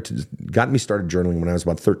mother had got me started journaling when I was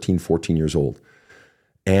about 13, 14 years old.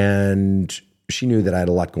 And she knew that I had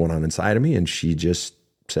a lot going on inside of me. And she just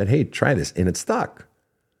said, hey, try this. And it stuck.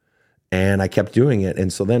 And I kept doing it.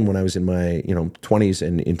 And so then when I was in my 20s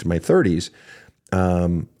and into my 30s,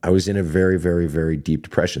 I was in a very, very, very deep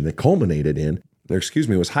depression that culminated in, was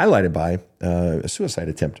highlighted by a suicide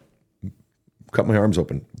attempt. Cut my arms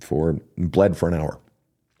open, bled for an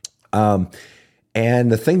hour.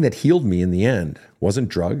 And the thing that healed me in the end wasn't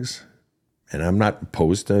drugs. And I'm not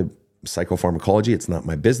opposed to psychopharmacology. It's not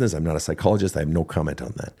my business. I'm not a psychologist. I have no comment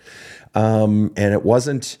on that. And it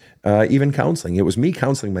wasn't even counseling. It was me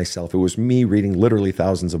counseling myself. It was me reading literally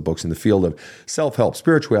thousands of books in the field of self-help,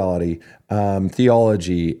 spirituality,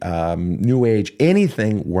 theology, New Age,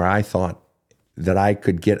 anything where I thought that I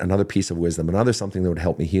could get another piece of wisdom, another something that would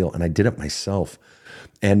help me heal. And I did it myself.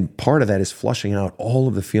 And part of that is flushing out all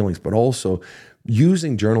of the feelings, but also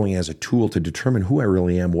using journaling as a tool to determine who I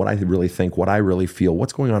really am, what I really think, what I really feel,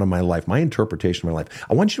 what's going on in my life, my interpretation of my life.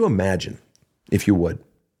 I want you to imagine, if you would,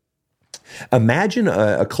 imagine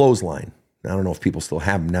a clothesline. I don't know if people still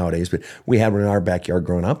have them nowadays, but we had one in our backyard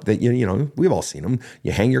growing up that, we've all seen them.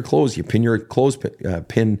 You hang your clothes, you pin your clothes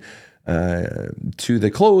pin to the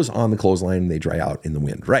clothes on the clothesline, and they dry out in the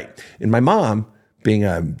wind. Right. And my mom, being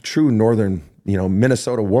a true northern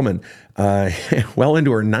Minnesota woman, well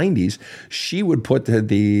into her 90s, she would put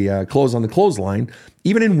the clothes on the clothesline,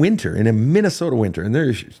 even in winter, in a Minnesota winter. And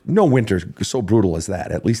there's no winter so brutal as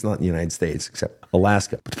that, at least not in the United States, except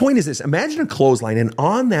Alaska. But the point is this, imagine a clothesline, and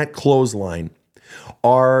on that clothesline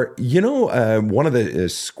are, one of the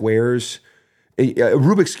squares, a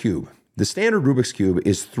Rubik's Cube. The standard Rubik's Cube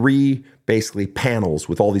is 3 basically panels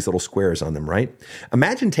with all these little squares on them, right?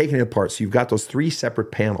 Imagine taking it apart. So you've got those 3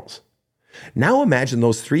 separate panels. Now imagine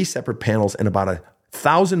those 3 separate panels and about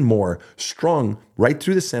 1,000 more strung right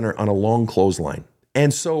through the center on a long clothesline.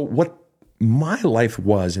 And so what my life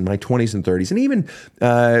was in my 20s and 30s, and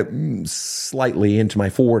even slightly into my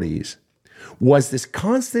 40s, was this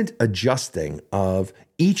constant adjusting of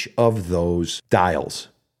each of those dials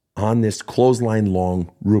on this clothesline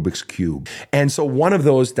long Rubik's Cube. And so one of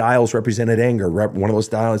those dials represented anger. One of those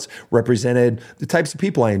dials represented the types of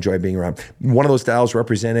people I enjoy being around. One of those dials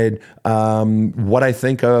represented what I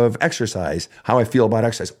think of exercise, how I feel about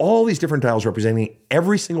exercise. All these different dials representing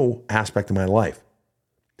every single aspect of my life.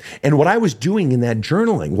 And what I was doing in that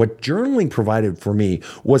journaling, what journaling provided for me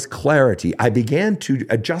was clarity. I began to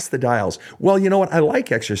adjust the dials. Well, you know what? I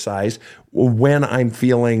like exercise when I'm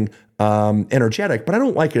feeling energetic, but I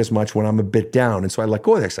don't like it as much when I'm a bit down. And so I let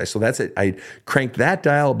go of the exercise. So that's it. I cranked that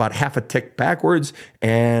dial about half a tick backwards,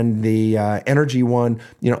 and the energy one,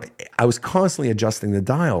 I was constantly adjusting the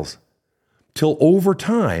dials till over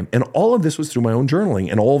time. And all of this was through my own journaling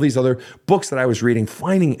and all these other books that I was reading,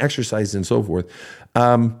 finding exercises and so forth.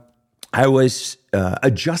 I was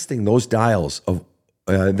adjusting those dials of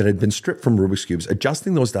that had been stripped from Rubik's Cubes,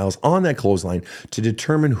 adjusting those dials on that clothesline to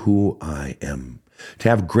determine who I am, to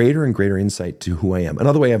have greater and greater insight to who I am.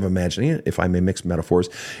 Another way of imagining it, if I may mix metaphors,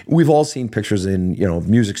 we've all seen pictures in,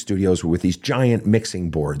 music studios with these giant mixing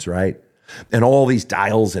boards, right? And all these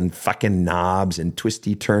dials and fucking knobs and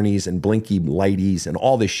twisty turnies and blinky lighties and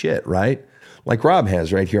all this shit, right? Like Rob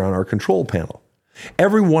has right here on our control panel.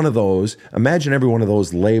 Every one of those, imagine every one of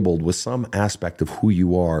those labeled with some aspect of who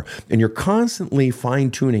you are. And you're constantly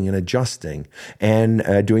fine-tuning and adjusting and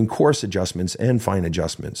doing coarse adjustments and fine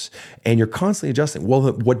adjustments. And you're constantly adjusting.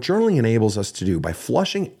 Well, what journaling enables us to do by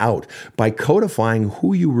flushing out, by codifying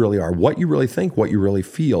who you really are, what you really think, what you really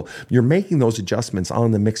feel, you're making those adjustments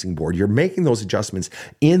on the mixing board. You're making those adjustments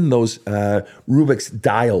in those Rubik's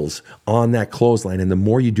dials on that clothesline. And the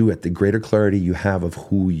more you do it, the greater clarity you have of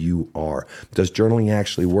who you are. Does journaling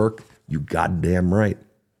actually work? You goddamn right.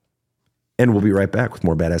 And we'll be right back with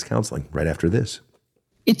more Badass Counseling right after this.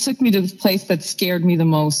 It took me to the place that scared me the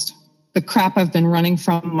most. The crap I've been running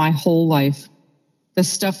from my whole life. The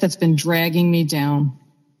stuff that's been dragging me down.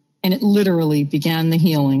 And it literally began the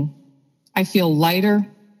healing. I feel lighter,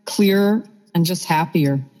 clearer, and just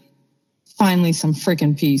happier. Finally, some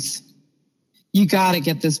freaking peace. You gotta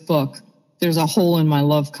get this book. There's a hole in my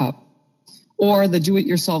love cup. Or the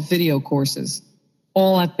do-it-yourself video courses.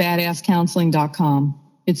 All at badasscounseling.com.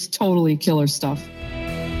 It's totally killer stuff.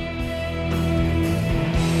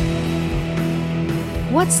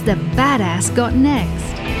 What's the badass got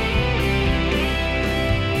next?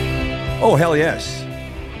 Oh, hell yes.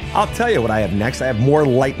 I'll tell you what I have next. I have more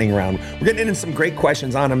lightning round. We're getting into some great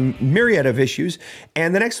questions on a myriad of issues.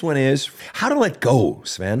 And the next one is how to let go,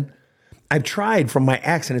 Sven. I've tried from my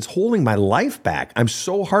ex and it's holding my life back. I'm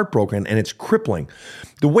so heartbroken and it's crippling.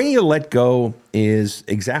 The way you let go is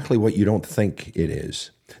exactly what you don't think it is.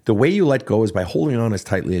 The way you let go is by holding on as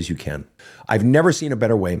tightly as you can. I've never seen a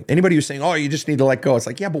better way. Anybody who's saying, oh, you just need to let go. It's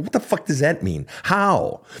like, yeah, but what the fuck does that mean?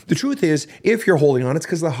 How? The truth is, if you're holding on, it's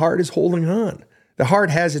because the heart is holding on. The heart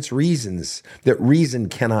has its reasons that reason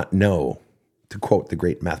cannot know. To quote the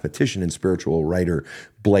great mathematician and spiritual writer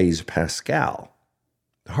Blaise Pascal.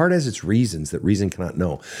 The heart has its reasons that reason cannot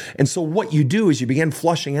know. And so what you do is you begin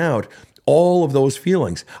flushing out all of those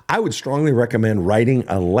feelings. I would strongly recommend writing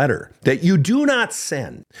a letter that you do not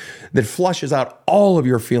send that flushes out all of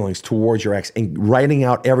your feelings towards your ex and writing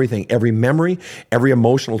out everything, every memory, every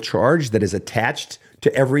emotional charge that is attached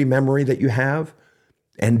to every memory that you have,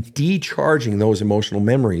 and decharging those emotional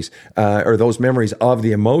memories or those memories of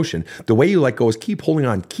the emotion. The way you let go is keep holding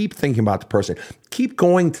on, keep thinking about the person, keep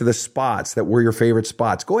going to the spots that were your favorite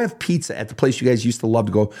spots. Go have pizza at the place you guys used to love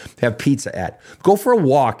to go have pizza at. Go for a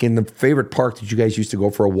walk in the favorite park that you guys used to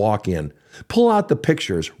go for a walk in. Pull out the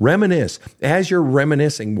pictures, reminisce. As you're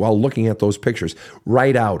reminiscing while looking at those pictures,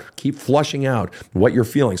 write out, keep flushing out what you're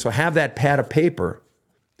feeling. So have that pad of paper.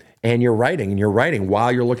 And you're writing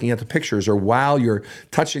while you're looking at the pictures or while you're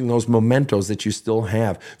touching those mementos that you still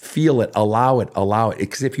have. Feel it, allow it.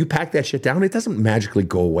 Because if you pack that shit down, it doesn't magically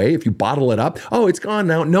go away. If you bottle it up, oh, it's gone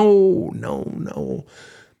now. No.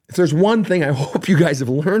 If there's one thing I hope you guys have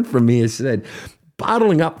learned from me is that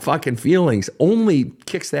bottling up fucking feelings only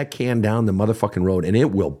kicks that can down the motherfucking road and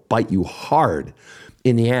it will bite you hard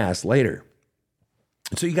in the ass later.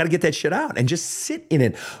 So you got to get that shit out and just sit in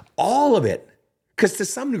it, all of it. Because to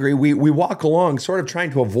some degree, we walk along sort of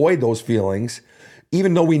trying to avoid those feelings,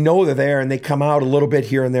 even though we know they're there and they come out a little bit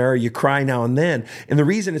here and there. You cry now and then. And the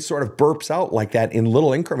reason it sort of burps out like that in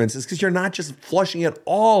little increments is because you're not just flushing it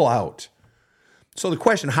all out. So the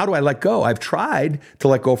question, how do I let go? I've tried to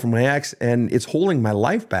let go from my ex and it's holding my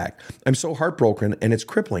life back. I'm so heartbroken and it's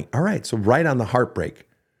crippling. All right, so write on the heartbreak.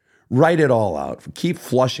 Write it all out. Keep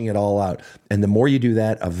flushing it all out. And the more you do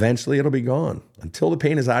that, eventually it'll be gone. Until the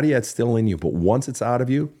pain is out of you, it's still in you. But once it's out of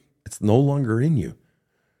you, it's no longer in you.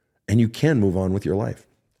 And you can move on with your life.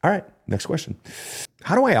 All right, next question.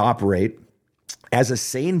 How do I operate as a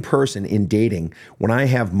sane person in dating when I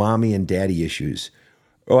have mommy and daddy issues?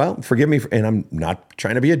 Well, forgive me, and I'm not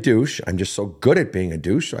trying to be a douche. I'm just so good at being a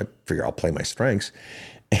douche, so I figure I'll play my strengths.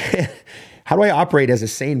 How do I operate as a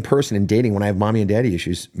sane person in dating when I have mommy and daddy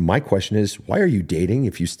issues? My question is, why are you dating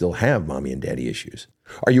if you still have mommy and daddy issues?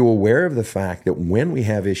 Are you aware of the fact that when we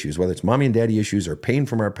have issues, whether it's mommy and daddy issues or pain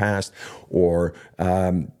from our past or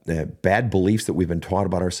bad beliefs that we've been taught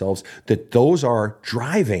about ourselves, that those are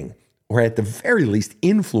driving or at the very least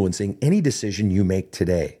influencing any decision you make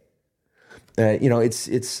today?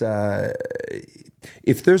 If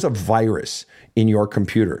there's a virus in your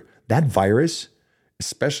computer, that virus,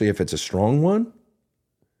 especially if it's a strong one,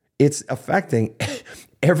 it's affecting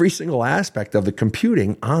every single aspect of the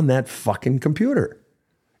computing on that fucking computer.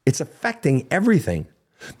 It's affecting everything.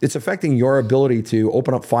 It's affecting your ability to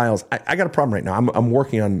open up files. I got a problem right now. I'm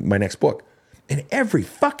working on my next book. And every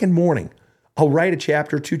fucking morning, I'll write a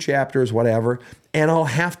chapter, 2 chapters, whatever, and I'll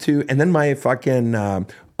have to, and then my fucking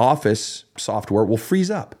Office software will freeze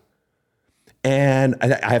up. And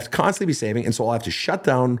I have to constantly be saving, and so I'll have to shut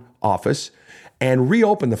down Office and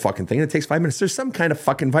reopen the fucking thing. And it takes 5 minutes. There's some kind of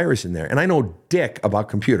fucking virus in there. And I know dick about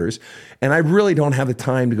computers. And I really don't have the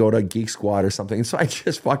time to go to Geek Squad or something. And so I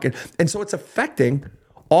just and so it's affecting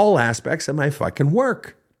all aspects of my fucking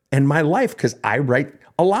work and my life because I write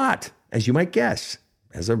a lot, as you might guess,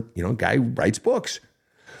 as a guy who writes books.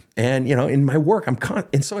 And, in my work,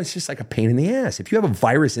 and so it's just like a pain in the ass. If you have a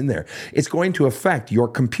virus in there, it's going to affect your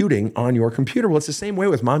computing on your computer. Well, it's the same way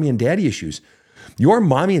with mommy and daddy issues. Your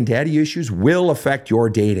mommy and daddy issues will affect your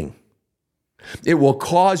dating. It will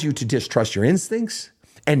cause you to distrust your instincts.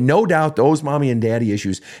 And no doubt those mommy and daddy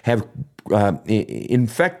issues have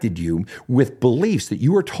infected you with beliefs that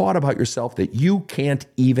you were taught about yourself that you can't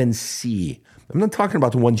even see. I'm not talking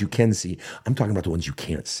about the ones you can see. I'm talking about the ones you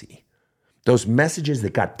can't see. Those messages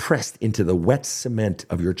that got pressed into the wet cement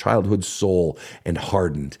of your childhood soul and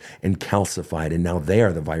hardened and calcified, and now they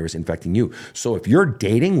are the virus infecting you. So if you're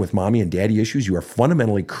dating with mommy and daddy issues, you are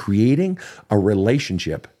fundamentally creating a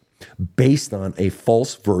relationship based on a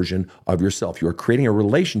false version of yourself. You are creating a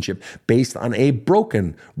relationship based on a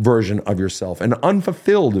broken version of yourself, an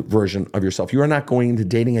unfulfilled version of yourself. You are not going into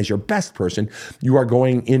dating as your best person. You are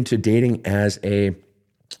going into dating as a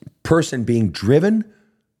person being driven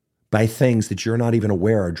by things that you're not even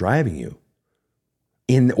aware are driving you,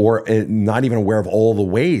 or not even aware of all the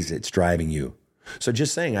ways it's driving you. So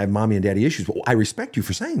just saying I have mommy and daddy issues, well, I respect you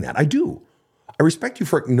for saying that. I do. I respect you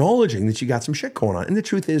for acknowledging that you got some shit going on. And the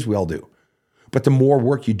truth is we all do. But the more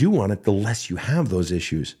work you do on it, the less you have those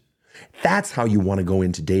issues. That's how you want to go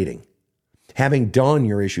into dating. Having done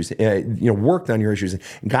your issues, worked on your issues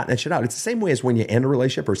and gotten that shit out. It's the same way as when you end a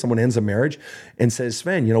relationship or someone ends a marriage and says,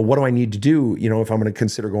 Sven, what do I need to do, if I'm going to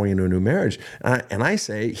consider going into a new marriage? And I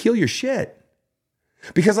say, heal your shit.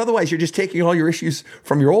 Because otherwise you're just taking all your issues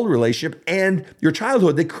from your old relationship and your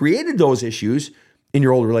childhood that created those issues in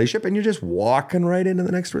your old relationship, and you're just walking right into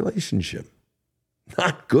the next relationship.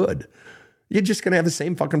 Not good. You're just going to have the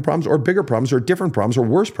same fucking problems or bigger problems or different problems or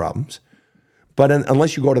worse problems. But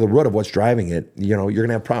unless you go to the root of what's driving it, you're going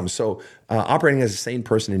to have problems. So operating as a sane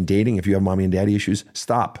person in dating, if you have mommy and daddy issues,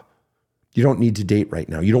 stop. You don't need to date right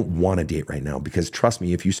now. You don't want to date right now because trust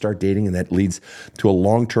me, if you start dating and that leads to a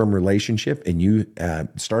long-term relationship and you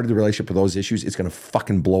started the relationship with those issues, it's going to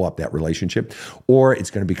fucking blow up that relationship, or it's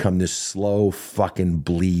going to become this slow fucking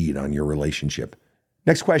bleed on your relationship.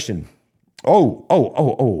 Next question.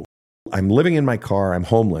 Oh. I'm living in my car. I'm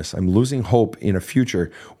homeless. I'm losing hope in a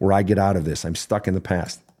future where I get out of this. I'm stuck in the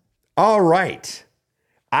past. All right.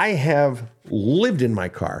 I have lived in my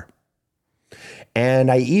car.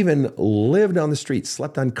 And I even lived on the street,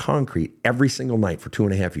 slept on concrete every single night for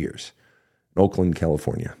 2.5 years in Oakland,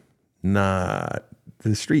 California. The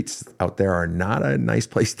streets out there are not a nice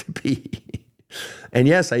place to be. And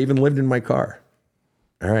yes, I even lived in my car.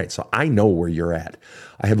 All right, so I know where you're at.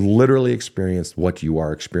 I have literally experienced what you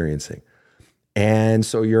are experiencing. And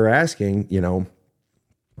so you're asking, you're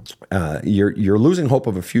losing hope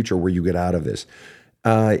of a future where you get out of this.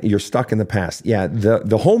 You're stuck in the past. Yeah,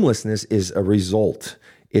 the homelessness is a result.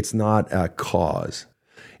 It's not a cause.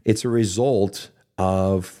 It's a result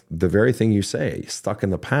of the very thing you say, stuck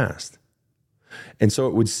in the past. And so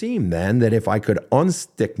it would seem then that if I could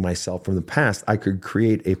unstick myself from the past, I could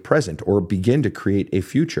create a present or begin to create a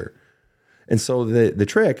future. And so the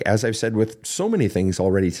trick, as I've said with so many things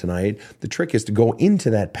already tonight, the trick is to go into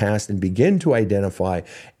that past and begin to identify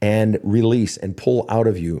and release and pull out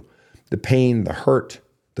of you the pain, the hurt,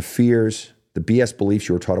 the fears, the BS beliefs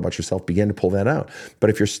you were taught about yourself, begin to pull that out. But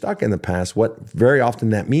if you're stuck in the past, what very often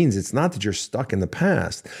that means, it's not that you're stuck in the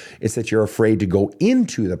past, it's that you're afraid to go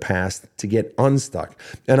into the past to get unstuck.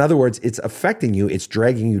 In other words, it's affecting you, it's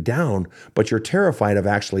dragging you down, but you're terrified of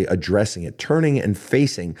actually addressing it, turning and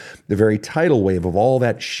facing the very tidal wave of all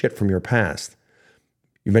that shit from your past.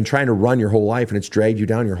 You've been trying to run your whole life and it's dragged you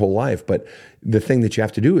down your whole life. But the thing that you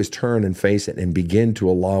have to do is turn and face it and begin to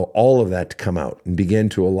allow all of that to come out and begin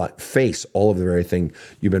to face all of the very thing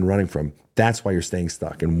you've been running from. That's why you're staying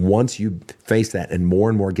stuck. And once you face that and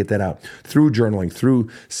more get that out through journaling,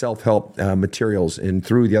 through self-help materials, and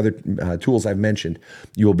through the other tools I've mentioned,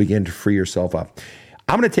 you will begin to free yourself up.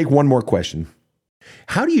 I'm going to take one more question.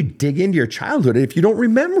 How do you dig into your childhood if you don't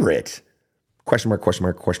remember it? Question mark.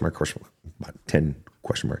 About 10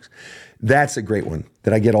 question marks. That's a great one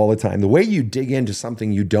that I get all the time. The way you dig into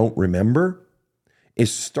something you don't remember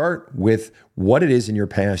is start with what it is in your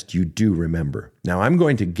past you do remember. Now, I'm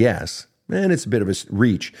going to guess, and it's a bit of a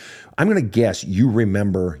reach, I'm going to guess you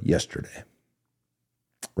remember yesterday,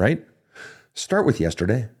 right? Start with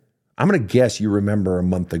yesterday. I'm going to guess you remember a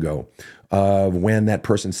month ago of when that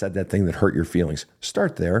person said that thing that hurt your feelings.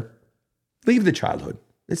 Start there. Leave the childhood.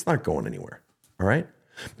 It's not going anywhere, all right?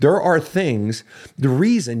 There are things, the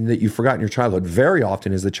reason that you've forgotten your childhood very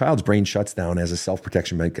often is the child's brain shuts down as a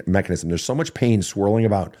self-protection mechanism. There's so much pain swirling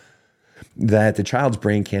about that the child's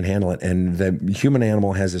brain can't handle it. And the human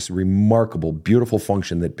animal has this remarkable, beautiful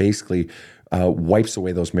function that basically wipes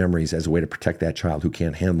away those memories as a way to protect that child who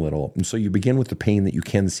can't handle it all. And so you begin with the pain that you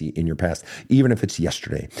can see in your past, even if it's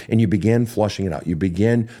yesterday, and you begin flushing it out. You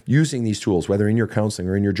begin using these tools, whether in your counseling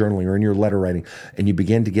or in your journaling or in your letter writing, and you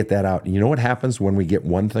begin to get that out. And you know what happens when we get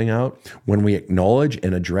one thing out? When we acknowledge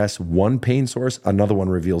and address one pain source, another one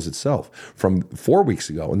reveals itself from 4 weeks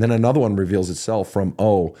ago. And then another one reveals itself from,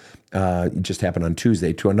 it just happened on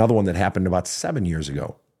Tuesday, to another one that happened about 7 years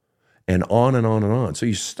ago. And on and on and on. So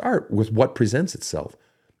you start with what presents itself.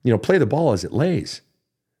 Play the ball as it lays.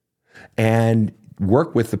 And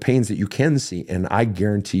work with the pains that you can see. And I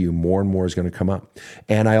guarantee you more and more is going to come up.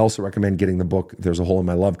 And I also recommend getting the book, There's a Hole in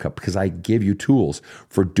My Love Cup, because I give you tools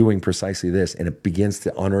for doing precisely this. And it begins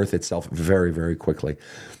to unearth itself very, very quickly.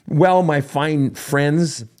 Well, my fine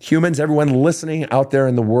friends, humans, everyone listening out there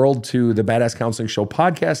in the world to the Badass Counseling Show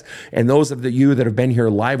podcast, and those of you that have been here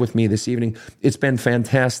live with me this evening, it's been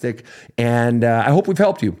fantastic. And I hope we've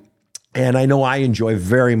helped you. And I know I enjoy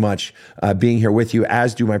very much being here with you,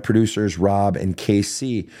 as do my producers, Rob and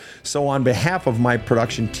KC. So on behalf of my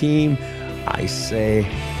production team, I say,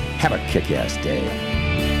 Have a kick-ass day.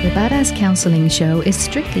 The Badass Counseling Show is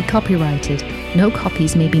strictly copyrighted. No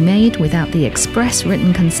copies may be made without the express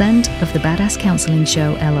written consent of the Badass Counseling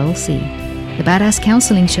Show, LLC. The Badass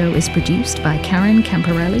Counseling Show is produced by Karen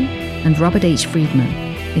Camparelli and Robert H. Friedman.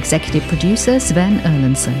 Executive producer Sven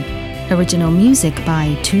Erlandson. Original music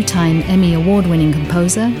by two-time Emmy Award-winning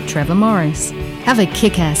composer Trevor Morris. Have a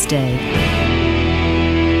kick-ass day.